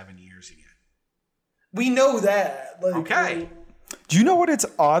 27 years again. We know that. Like, Okay. Do you know what it's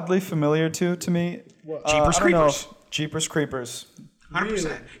oddly familiar to me? What? Jeepers I don't know Creepers. if- Jeepers Creepers.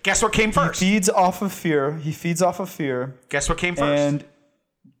 100%. Guess what came He first? feeds off of fear. Guess what came first? And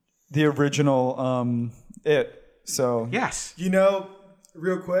the original It. So yes. You know,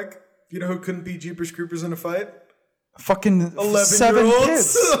 real quick, you know who couldn't beat Jeepers Creepers in a fight? fucking 11-year-olds. 7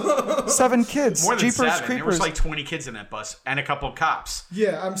 kids. 7 kids. More than Jeepers 7. There Creepers. was like 20 kids in that bus and a couple of cops.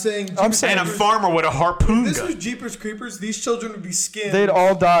 Yeah, I'm saying. I'm saying- And a farmer with a harpoon This was gun. Jeepers Creepers. These children would be skinned. They'd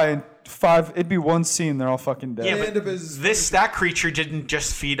all die in 5. It'd be one scene. They're all fucking dead. Yeah, end up but as- that creature didn't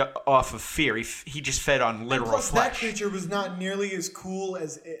just feed off of fear. He just fed on literal Plus, that flesh. creature was not nearly as cool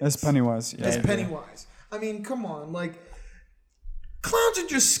as it. As Pennywise. Yeah. As Pennywise. I mean, come on, like clowns are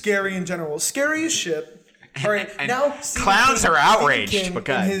just scary in general. Scary as shit. All right, And now clowns are outraged, King but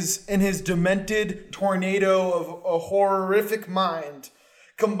God. in his demented tornado of a horrific mind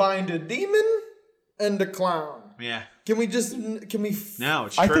combined a demon and a clown. Yeah. Can we? No,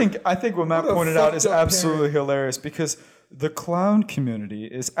 it's true. I think what Matt What a pointed out fucked is up absolutely hilarious because the clown community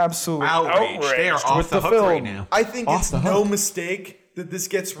is absolutely outraged. They are off with the the hook film. right now. I think Off it's the no hook. mistake that this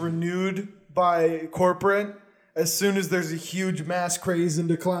gets renewed by corporate as soon as there's a huge mass craze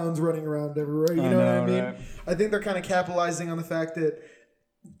into clowns running around everywhere. You know what I know, mean? right? I think they're kind of capitalizing on the fact that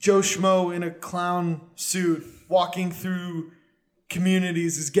Joe Schmo in a clown suit walking through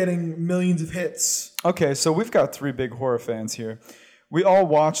communities is getting millions of hits. Okay, so we've got 3 big horror fans here. We all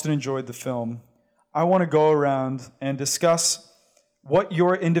watched and enjoyed the film. I want to go around and discuss what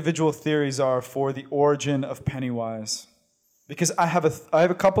your individual theories are for the origin of Pennywise. Because I have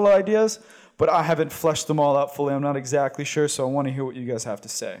a couple of ideas, but I haven't fleshed them all out fully. I'm not exactly sure, so I want to hear what you guys have to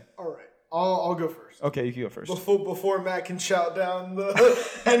say. All right, I'll go first. Okay, you can go first. Before Matt can shout down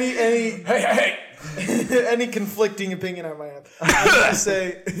any any conflicting opinion I might have.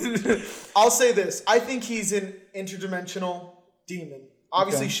 I'll say this. I think he's an interdimensional demon,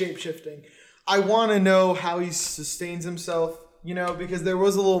 obviously shape-shifting. I want to know how he sustains himself, because there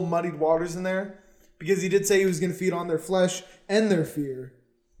was a little muddied waters in there. Because he did say he was going to feed on their flesh and their fear.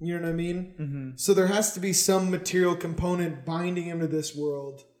 You know what I mean? Mm-hmm. So there has to be some material component binding him to this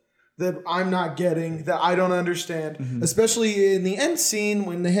world that I'm not getting, that I don't understand. Mm-hmm. Especially in the end scene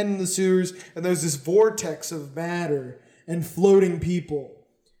when they head in the sewers and there's this vortex of matter and floating people.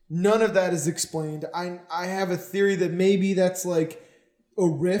 None of that is explained. I have a theory that maybe that's like a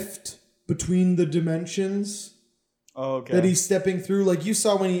rift between the dimensions that he's stepping through. Like you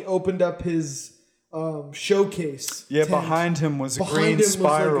saw when he opened up his showcase. Yeah, tent. behind him was a Behind green him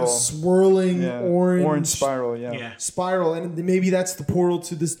spiral. was like a swirling orange spiral, yeah. spiral, and maybe that's the portal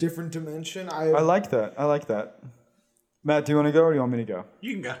to this different dimension. I like that. Matt, do you want to go or do you want me to go?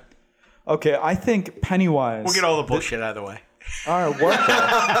 You can go. Okay, I think Pennywise. We'll get all the bullshit out of the way. All right, what the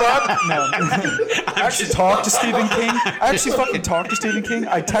fuck? No. I actually talked to Stephen King. I actually fucking talked to Stephen King.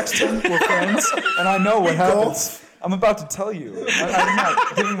 I text him. We're friends. And I know what happens. I'm about to tell you. I'm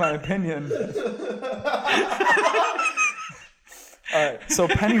not giving my opinion. All right, so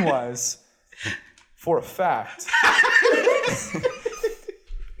Pennywise, for a fact,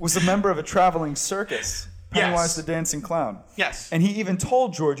 was a member of a traveling circus. Pennywise the Dancing Clown. Yes. And he even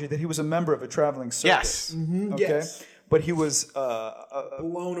told Georgie that he was a member of a traveling circus. Yes. Mm-hmm, Okay? yes. But he was...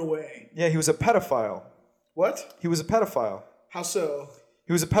 blown away. Yeah, he was a pedophile. What? He was a pedophile. How so?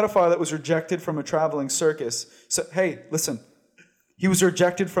 He was a pedophile that was rejected from a traveling circus. So, hey, listen. He was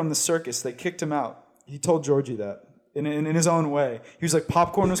rejected from the circus. They kicked him out. He told Georgie that in his own way. He was like,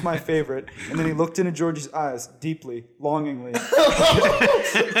 popcorn was my favorite. And then he looked into Georgie's eyes deeply, longingly.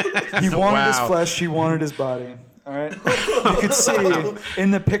 He wanted his flesh. He wanted his body. All right? You could see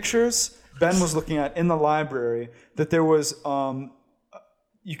in the pictures Ben was looking at in the library that there was,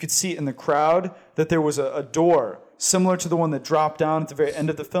 you could see in the crowd that there was a door similar to the one that dropped down at the very end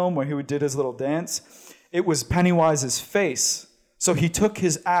of the film where he did his little dance. It was Pennywise's face. So he took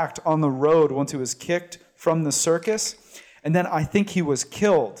his act on the road once he was kicked from the circus. And then I think he was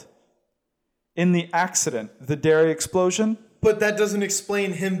killed in the accident, the dairy explosion. But that doesn't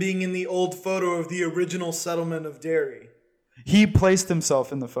explain him being in the old photo of the original settlement of Derry. He placed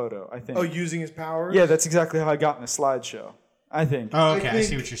himself in the photo, I think. Oh, using his powers? Yeah, that's exactly how I got in the slideshow, I think. Oh, okay. I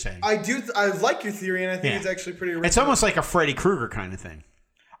see what you're saying. I like your theory, and I think it's actually pretty original. It's almost like a Freddy Krueger kind of thing.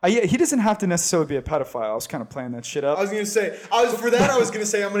 Yeah, he doesn't have to necessarily be a pedophile. I was kind of playing that shit up. I was going to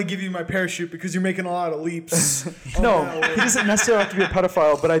say, I'm going to give you my parachute because you're making a lot of leaps. No, he doesn't necessarily have to be a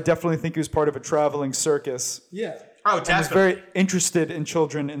pedophile, but I definitely think he was part of a traveling circus. Yeah. Oh, And was very interested in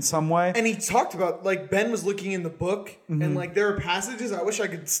children in some way. And he talked about, like, Ben was looking in the book, and, like, there are passages, I wish I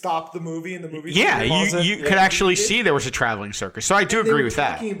could stop the movie in the movie. Yeah, theater. you could actually see there was a traveling circus. So I do They agree were with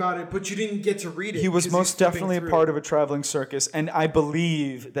that. talking about it, but you didn't get to read it. He was because most flipping definitely a through. part of a traveling circus, and I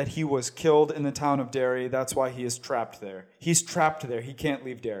believe that he was killed in the town of Derry. That's why he is trapped there. He's trapped there. He can't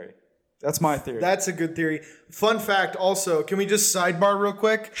leave Derry. That's my theory. That's a good theory. Fun fact also, can we just sidebar real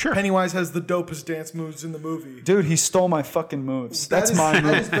quick? Sure. Pennywise has the dopest dance moves in the movie. Dude, he stole my fucking moves. That's my That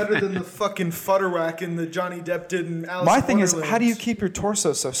move. is better than the fucking futterwhacking that Johnny Depp did in Alice My in thing is, Wonderland. how do you keep your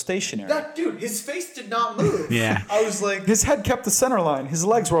torso so stationary? That dude, his face did not move. Yeah. I was like, His head kept the center line. His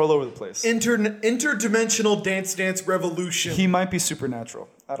legs were all over the place. interdimensional dance revolution. He might be supernatural.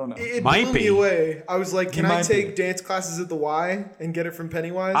 I don't know. It Might blew be. me away. I was like, can I might take be. dance classes at the Y and get it from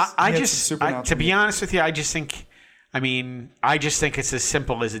Pennywise? I He had just, some supernatural to be honest with you, I just think it's as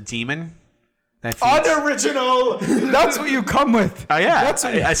simple as a demon that feeds. Unoriginal. That's what you come with. Oh yeah, That's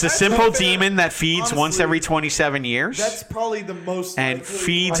what it's a simple demon that feeds Honestly, once every 27 years That's probably the most and likely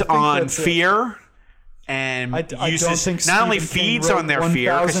feeds I think on that's it. fear. And I don't uses think not only Stephen King feeds wrote on their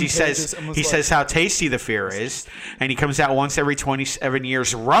fear because 1,000 he says pages and was he like- says how tasty the fear is, and he comes out once every 27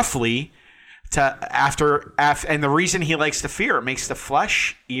 years roughly. And the reason he likes the fear, it makes the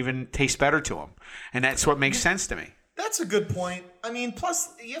flesh even taste better to him, and that's what makes sense to me. That's a good point. I mean, plus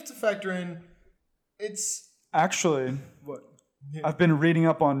you have to factor in it's Actually, what I've been reading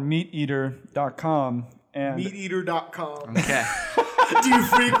up on MeatEater.com and meateater.com. Okay, Do you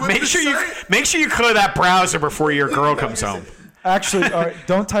frequent make the sure site? you clear that browser before your girl comes home. actually, all right,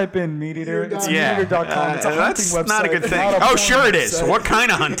 don't type in MeatEater. It's Yeah, MeatEater.com. It's a hunting that's website. not a good thing. not a Oh, porn sure it is. website. What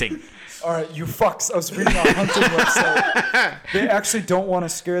kind of hunting? All right, you fucks. I was reading a hunting website. They actually don't want to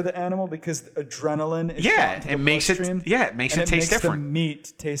scare the animal because adrenaline is Yeah, shot to it the makes it- bloodstream, yeah, it makes and it taste makes different. The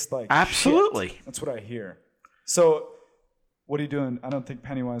meat taste like Absolutely. shit. That's what I hear. So, what are you doing? I don't think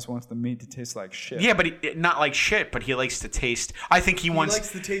Pennywise wants the meat to taste like shit. Yeah, but not like shit. But he likes to taste. I think he He wants.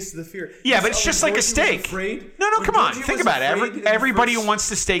 likes the taste of the fear. Yeah, You but it's saw just when like a Georgie was steak. afraid? No, When come on. Georgie Think was about afraid it. in the Everybody first- wants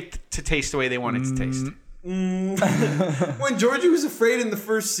the steak to taste the way they want it to taste. When Georgie was afraid in the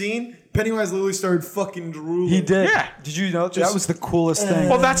first scene, Pennywise literally started fucking drooling. He did. Yeah. Did you know that was the coolest thing?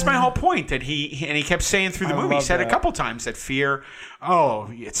 Well, that's my whole point. That he kept saying through the I movie. He love said a that. couple times that fear. Oh,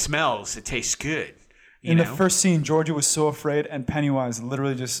 it smells. It tastes good. You in know? the first scene, Georgie was so afraid, and Pennywise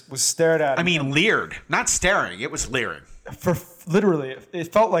literally just was stared at. I him. mean, leered, not staring. It was leering. for literally,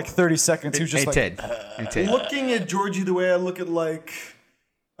 it felt like 30 seconds. He was just It like, did. It did. Looking at Georgie the way I look at like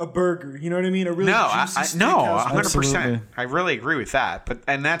a burger, you know what I mean? A really No, juicy no, steakhouse. 100%. Absolutely. I really agree with that.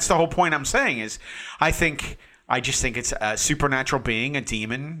 And that's the whole point I'm saying is, I just think it's a supernatural being, a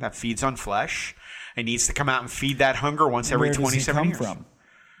demon that feeds on flesh. It needs to come out and feed that hunger once every where does he 27 come years. from?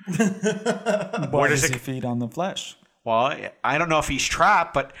 Where does does he it? feed on the flesh? Well, I don't know if he's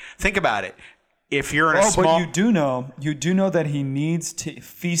trapped, but think about it. If you're in a Oh, small, but you do know that he needs to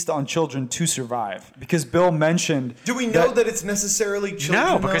feast on children to survive, because Bill mentioned. Do we know that it's necessarily children?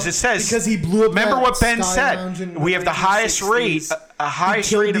 no, because though? it says. because he blew up. Remember that what Ben Sky Lounge said. in We have the highest rate, 1960s. a highest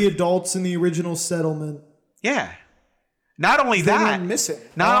he killed rate the of. adults in the original settlement. Yeah. Not only They that, went missing.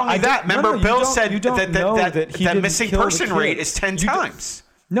 not only I that. don't- no, Remember, no, you Bill don't- said you don't know that he didn't missing kill the person rate kids. is 10 You don't- times.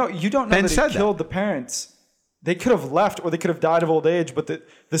 No, you don't know Ben that said he that. killed the parents. They could have left, or they could have died of old age, but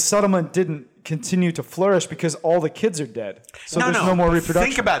the settlement didn't continue to flourish because all the kids are dead. So there's no more reproduction.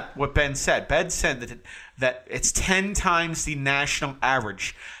 Think about what Ben said. Ben said that it's 10 times the national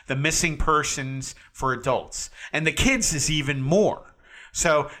average, the missing persons for adults. And the kids is even more.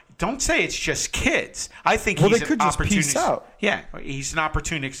 So don't say it's just kids. I think Well, he's they an could just opportunist. peace out. Yeah, he's an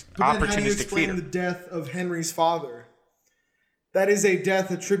opportunistic But then how do you opportunistic explain feeder. the death of Henry's father? That is a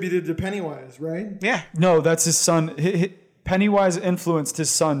death attributed to Pennywise, right? Yeah. No, that's his son. Pennywise influenced his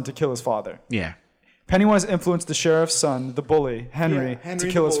son to kill his father. Yeah. Pennywise influenced the sheriff's son, the bully, Henry, Yeah, Henry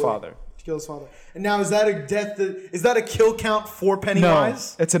to kill the his bully. father. To kill his father. And now is that a death? Is that a kill count for No,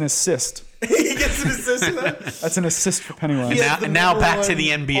 Pennywise? it's an assist. he gets an assist in that. That's an assist for Pennywise. He has the now number back to one the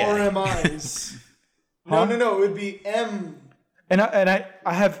NBA. RMIs. No, it would be M. And I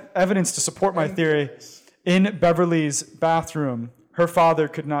have evidence to support my theory. In Beverly's bathroom, her father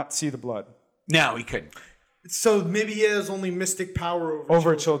could not see the blood No, he couldn't. So maybe he has only mystic power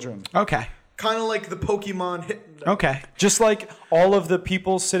over children. Okay. Kind of like the Pokemon hitting them. Okay. Just like all of the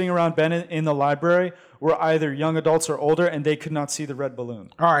people sitting around Ben in the library were either young adults or older, and they could not see the red balloon.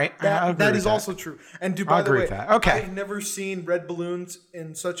 All right. I'll agree That with is also true. And by I'll the agree way, with that. Okay. I've never seen red balloons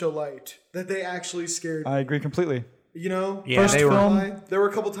in such a light that they actually scared me. I agree completely. You know? Yeah, First they were. film, There were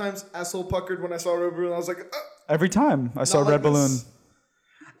a couple times asshole puckered when I saw red balloon. I was like, every time I saw not a red like balloon. this.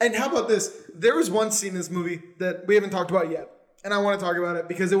 And how about this? There was one scene in this movie that we haven't talked about yet. And I want to talk about it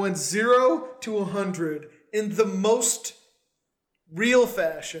because it went 0 to 100 in the most real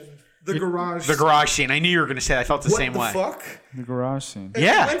fashion. The garage. The garage scene. I knew you were going to say that. I felt the What same the way. fuck? The garage scene. And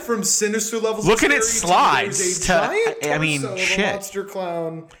Yeah. It went from sinister levels. Look of at it scary to slides there's a to- giant I mean, torso of a shit. monster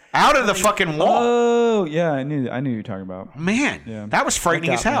clown. Out of the fucking wall. Oh, yeah, I knew you were talking about. Man, Yeah. that was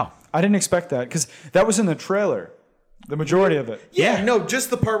frightening That as got me. hell. I didn't expect that because that was in the trailer. The majority of it. Yeah. No, just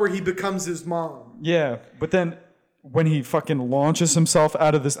the part where he becomes his mom. Yeah, but then when he fucking launches himself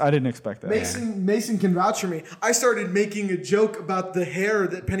out of this, I didn't expect that. Mason can vouch for me. I started making a joke about the hair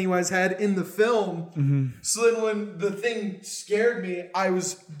that Pennywise had in the film. Mm-hmm. So then when the thing scared me, I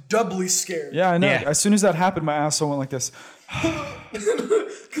was doubly scared. Yeah, I know. Yeah. As soon as that happened, my asshole went like this.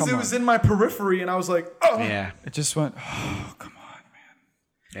 Because it was in my periphery and I was like, oh. Yeah. It just went, oh, come on.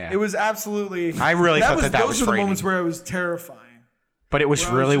 Yeah. It was absolutely. I really thought that was those were the frightening. moments where I was terrifying. but it was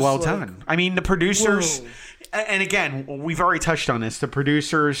Where I was really just well like, done. I mean, the producers, whoa. and again, we've already touched on this. The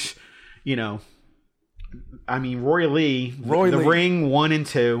producers, you know, I mean, Roy Lee, The Lee. Ring 1 and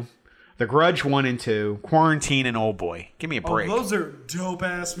 2, The Grudge 1 and 2, Quarantine, and Old Boy. Give me a break. Those are dope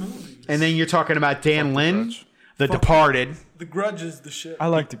ass movies. And then you're talking about Dan Lin, Grudge. The Departed. The Grudge is the shit. I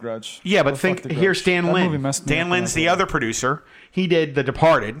like The Grudge. Yeah, but Fuck The think Grudge. here's Dan That movie Lin. messed me Dan up Lin's when I the saw other producer. He did The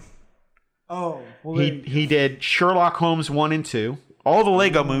Departed. Oh, well, there you go. He did Sherlock Holmes 1 and 2, all the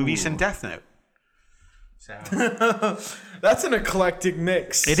Lego movies, and Death Note. So That's an eclectic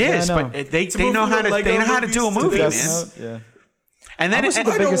mix. it Yeah, is, I know. but they To know move how from to the Lego do a movies to movie, Death man. Note, yeah. And then wasn't I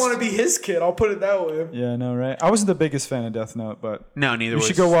don't biggest- want to be his kid. I'll put it that way. Yeah, no, right? I wasn't the biggest fan of Death Note, but no, neither. We was,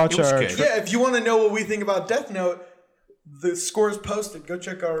 should go watch it was our good. Yeah, if you want to know what we think about Death Note, the score's posted. Go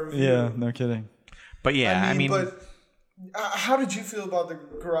check our review. yeah, no kidding. But yeah, I mean, but how did you feel about the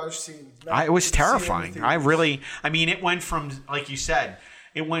garage scene? it was Seeing terrifying. everything. I mean, it went from, like you said,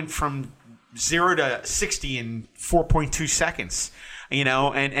 it went from 0 to 60 in 4.2 seconds. You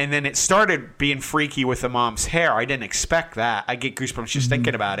know, and then it started being freaky with the mom's hair. I didn't expect that. I get goosebumps just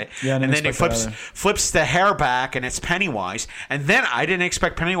thinking about it. Yeah, I didn't and then it expect that flips the hair back, and it's Pennywise. And then I didn't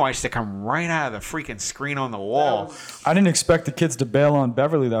expect Pennywise to come right out of the freaking screen on the wall. I didn't expect the kids to bail on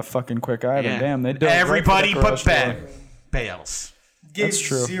Beverly that fucking quick either. Yeah. Damn, they did Everybody right for that but garage Ben door. bails. Gave That's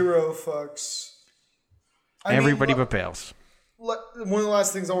true. 0 fucks. I mean, Everybody look, but bails. one of the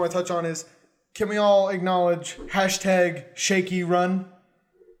last things I want to touch on is, can we all acknowledge #shaky run?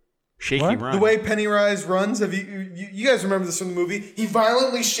 Shaky What? run. The way Pennywise runs, have you guys remember this from the movie? He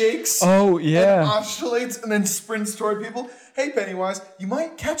violently shakes, Oh, yeah. and oscillates, and then sprints toward people. Hey, Pennywise, you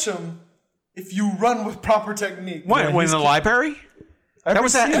might catch him if you run with proper technique. What? When in the library? That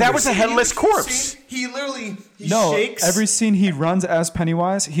was a headless corpse. He literally No, shakes. every scene he runs as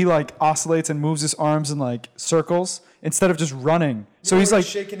Pennywise, he like oscillates and moves his arms in like circles instead of just running. So Yeah, he's where like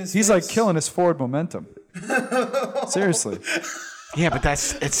he's shaking his he's like face. killing his forward momentum. Seriously. Yeah, but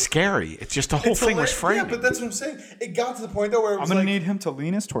it's scary. It's just the whole thing was frightening. Yeah, but that's what I'm saying. It got to the point though where it was I'm gonna like, need him to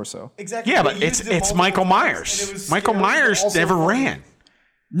lean his torso. exactly. Yeah, they but used it it's multiple Michael times, Myers. and it was Michael scary, but Myers also never funny. ran.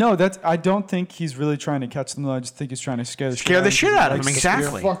 No, I don't think he's really trying to catch them. I just think he's trying to scare the Shit out of him, Like,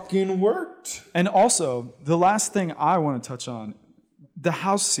 exactly. Fucking worked. And also, the last thing I want to touch on, the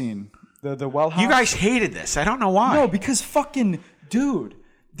house scene, the well house. You guys hated this. I don't know why. No, because fucking dude,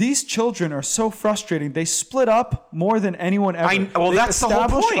 these children are so frustrating. They split up more than anyone ever. well, They that's the whole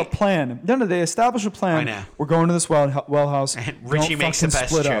establish point. A plan. No, they establish a plan. I know. We're going to this well house. And Richie Don't makes the fucking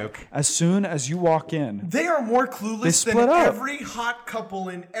best split up. joke. As soon as you walk in, They are more clueless They than split up. every hot couple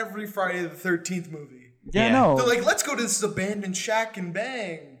in every Friday the 13th movie. yeah, Yeah. no. They're like, let's go to this abandoned shack and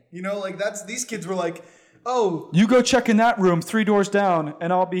bang. You know, like these kids were like, oh, You go check in that room 3 doors down,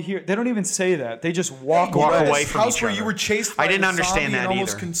 and I'll be here. They don't even say that. They just walk Walk away. away this from house each where other. you were chased by I didn't a understand zombie that and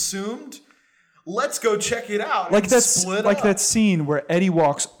almost either. consumed. Let's go check it out. Like and that's split like up. that scene where Eddie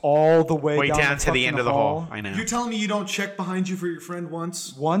walks all the way Way down to the fucking end of the hall. I know. You're telling me you don't check behind you for your friend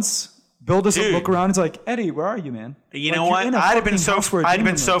once? Once Bill doesn't Dude. look around. He's like, Eddie, where are you, man? You Like, know you're what? in a I'd have been fucking so house where a I'd have been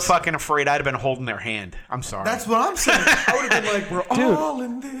demon so lives. fucking afraid. I'd have been holding their hand. I'm sorry. That's what I'm saying. I would have been like, we're all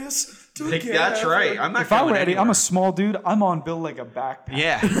in this together. That's right. I'm not If I going were Eddie, I'm anywhere. a small dude. I'm on Bill like a backpack.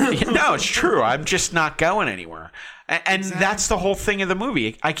 Yeah. No, it's true. I'm just not going anywhere. And that's the whole thing of the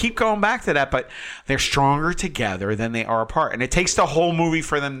movie. I keep going back to that, but they're stronger together than they are apart. And it takes the whole movie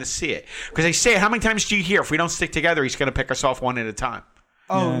for them to see it. Because they say, how many times do you hear, if we don't stick together, he's going to pick us off one at a time?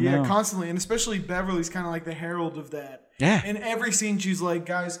 Oh, Yeah, I yeah, know. constantly. And especially Beverly's kind of like the herald of that. Yeah. In every scene, she's like,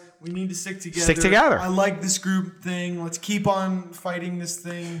 guys, we need to stick together. Stick together. I like this group thing. Let's keep on fighting this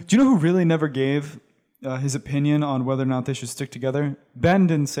thing. Do you know who really never gave his opinion on whether or not they should stick together? Ben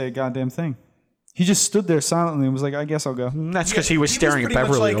didn't say a goddamn thing. He just stood there silently and was like, I guess I'll go. That's because he was staring at pretty much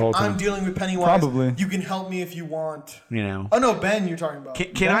Beverly like, the whole I'm time. dealing with Pennywise. Probably. You can help me if you want. You know. Oh, no, Ben, you're talking about.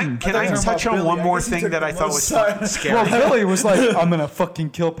 Can Ben. I I thought you were talking touch about on one Billy. I more guess he thing took that the I thought most was side. scary? Well, Billy was like, I'm going to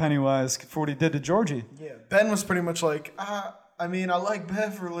fucking kill Pennywise for what he did to Georgie. Yeah, Ben was pretty much like, I mean, I like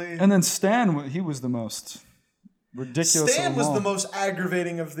Beverly. And then Stan, he was the most ridiculous. Stan of them was all. the most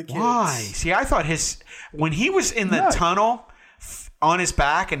aggravating of the kids. Why? See, I thought when he was in the tunnel on his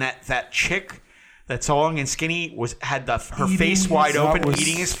back and that chick that's long and skinny had her Eating face wide his- open, That was-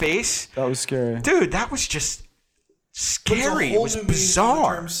 eating his face. That was scary. Dude, that was just There's a scary. It whole was new meaning to the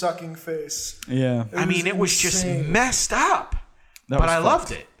bizarre. term sucking face. Yeah. I mean, it was just insane. messed up. That But was I fucked.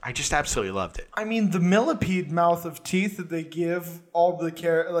 loved it. I just absolutely loved it. I mean, the millipede mouth of teeth that they give all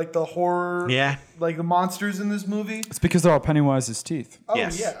the like the horror, Yeah. like the monsters in this movie. It's because they're all Pennywise's teeth. Oh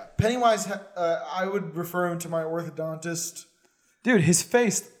Yes. yeah, Pennywise. I would refer him to my orthodontist. Dude, his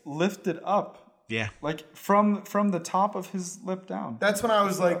face lifted up Yeah. Like from the top of his lip down. That's when I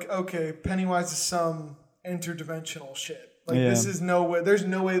was like, okay, Pennywise is some interdimensional shit. Like Yeah. this is no way. There's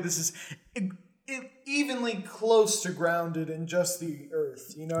no way this is evenly close to grounded in just the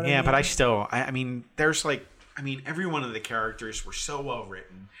Earth. You know what I mean? Yeah, but I mean, there's like, every one of the characters were so well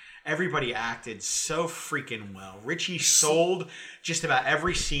written. Everybody acted so freaking well. Richie sold just about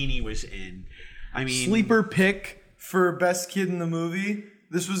every scene he was in. I mean, sleeper pick for best kid in the movie.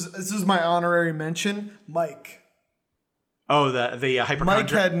 This was my honorary mention. Mike. Oh, the hypochondriac. Mike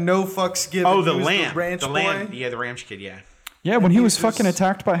had no fucks given. Oh, the He was lamb. the ranch boy. Yeah, the ranch kid. Yeah. Yeah, when he was just- fucking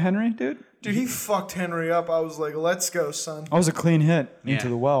attacked by Henry, dude. Dude, he fucked Henry up. I was like, let's go, son. That was a clean hit into Yeah.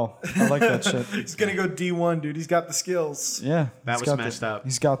 the well. I like that shit. He's gonna go D1, dude. He's got the skills. Yeah. That he's was got messed up.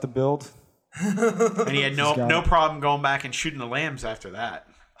 He's got the build. And he had got no it. problem going back and shooting the lambs after that.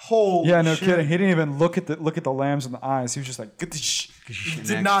 Holy Yeah, no shit. kidding. He didn't even look at the lambs in the eyes. He was just like, get this sh-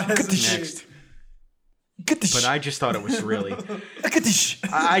 Did not Next. hesitate. get this But sh- I just thought it was really. get this sh-.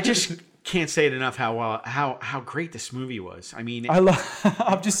 I just can't say it enough how great this movie was. I mean, I'm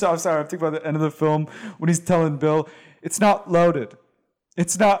sorry. I'm thinking about the end of the film when he's telling Bill, it's not loaded.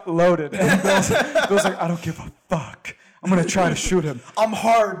 It's not loaded. And Bill's like, I don't give a fuck. I'm going to try to shoot him. I'm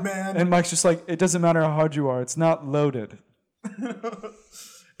hard, man. And Mike's just like, it doesn't matter how hard you are. It's not loaded.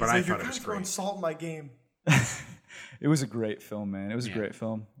 but I Like, you're thought it kind was of throwing great. salt in my game. It was a great film, man. It was a great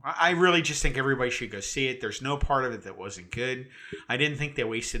film. I really just think everybody should go see it. There's no part of it that wasn't good. I didn't think they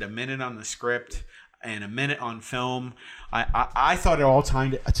wasted a minute on the script and a minute on film. I thought it all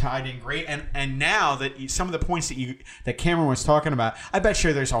tied in great. And now that some of the points that Cameron was talking about, I bet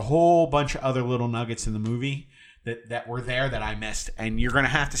you there's a whole bunch of other little nuggets in the movie that were there that I missed, and you're going to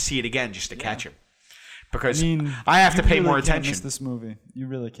have to see it again just to catch them. Because I have to you pay really more can't attention. Miss this movie. You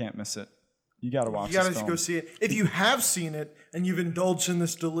really can't miss it. You got to watch You gotta this just film. go see it. If you have seen it and you've indulged in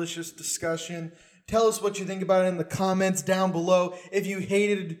this delicious discussion, tell us what you think about it in the comments down below. If you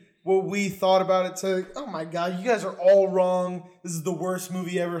hated what we thought about it, say, oh my God, you guys are all wrong. This is the worst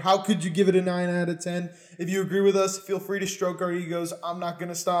movie ever. How could you give it a 9 out of 10? If you agree with us, feel free to stroke our egos. I'm not going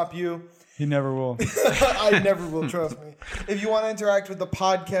to stop you. He never will. I never will, trust me. If you want to interact with the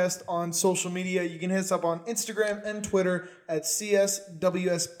podcast on social media, you can hit us up on Instagram and Twitter at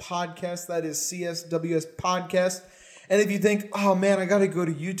CSWS Podcast. That is CSWS Podcast. And if you think, oh man, I got to go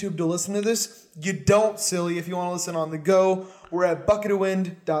to YouTube to listen to this, you don't, silly. If you want to listen on the go, we're at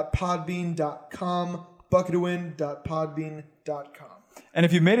bucketofwind.podbean.com, bucketofwind.podbean.com. And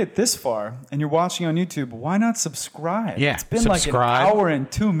if you made it this far and you're watching on YouTube, why not subscribe? Yeah, It's been subscribe. like an hour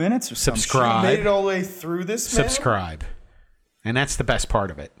and 2 minutes or something. Subscribe. Made it all the way through this, man. Subscribe. And that's the best part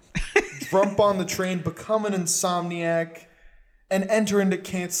of it. Jump on the train, become an insomniac, and enter into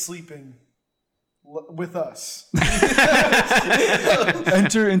Can't Sleeping with us.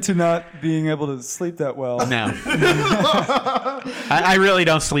 Enter into not being able to sleep that well. No. I really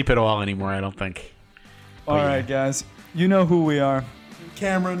don't sleep at all anymore, I don't think. All right, guys. You know who we are.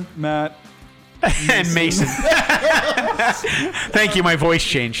 Cameron. Matt. And Mason. Thank you, my voice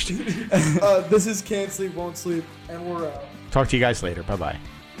changed. This is Can't Sleep, Won't Sleep, and we're out. Talk to you guys later. Bye-bye.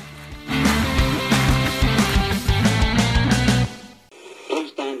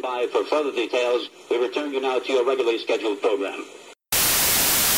 Please stand by for further details. We return you now to your regularly scheduled program.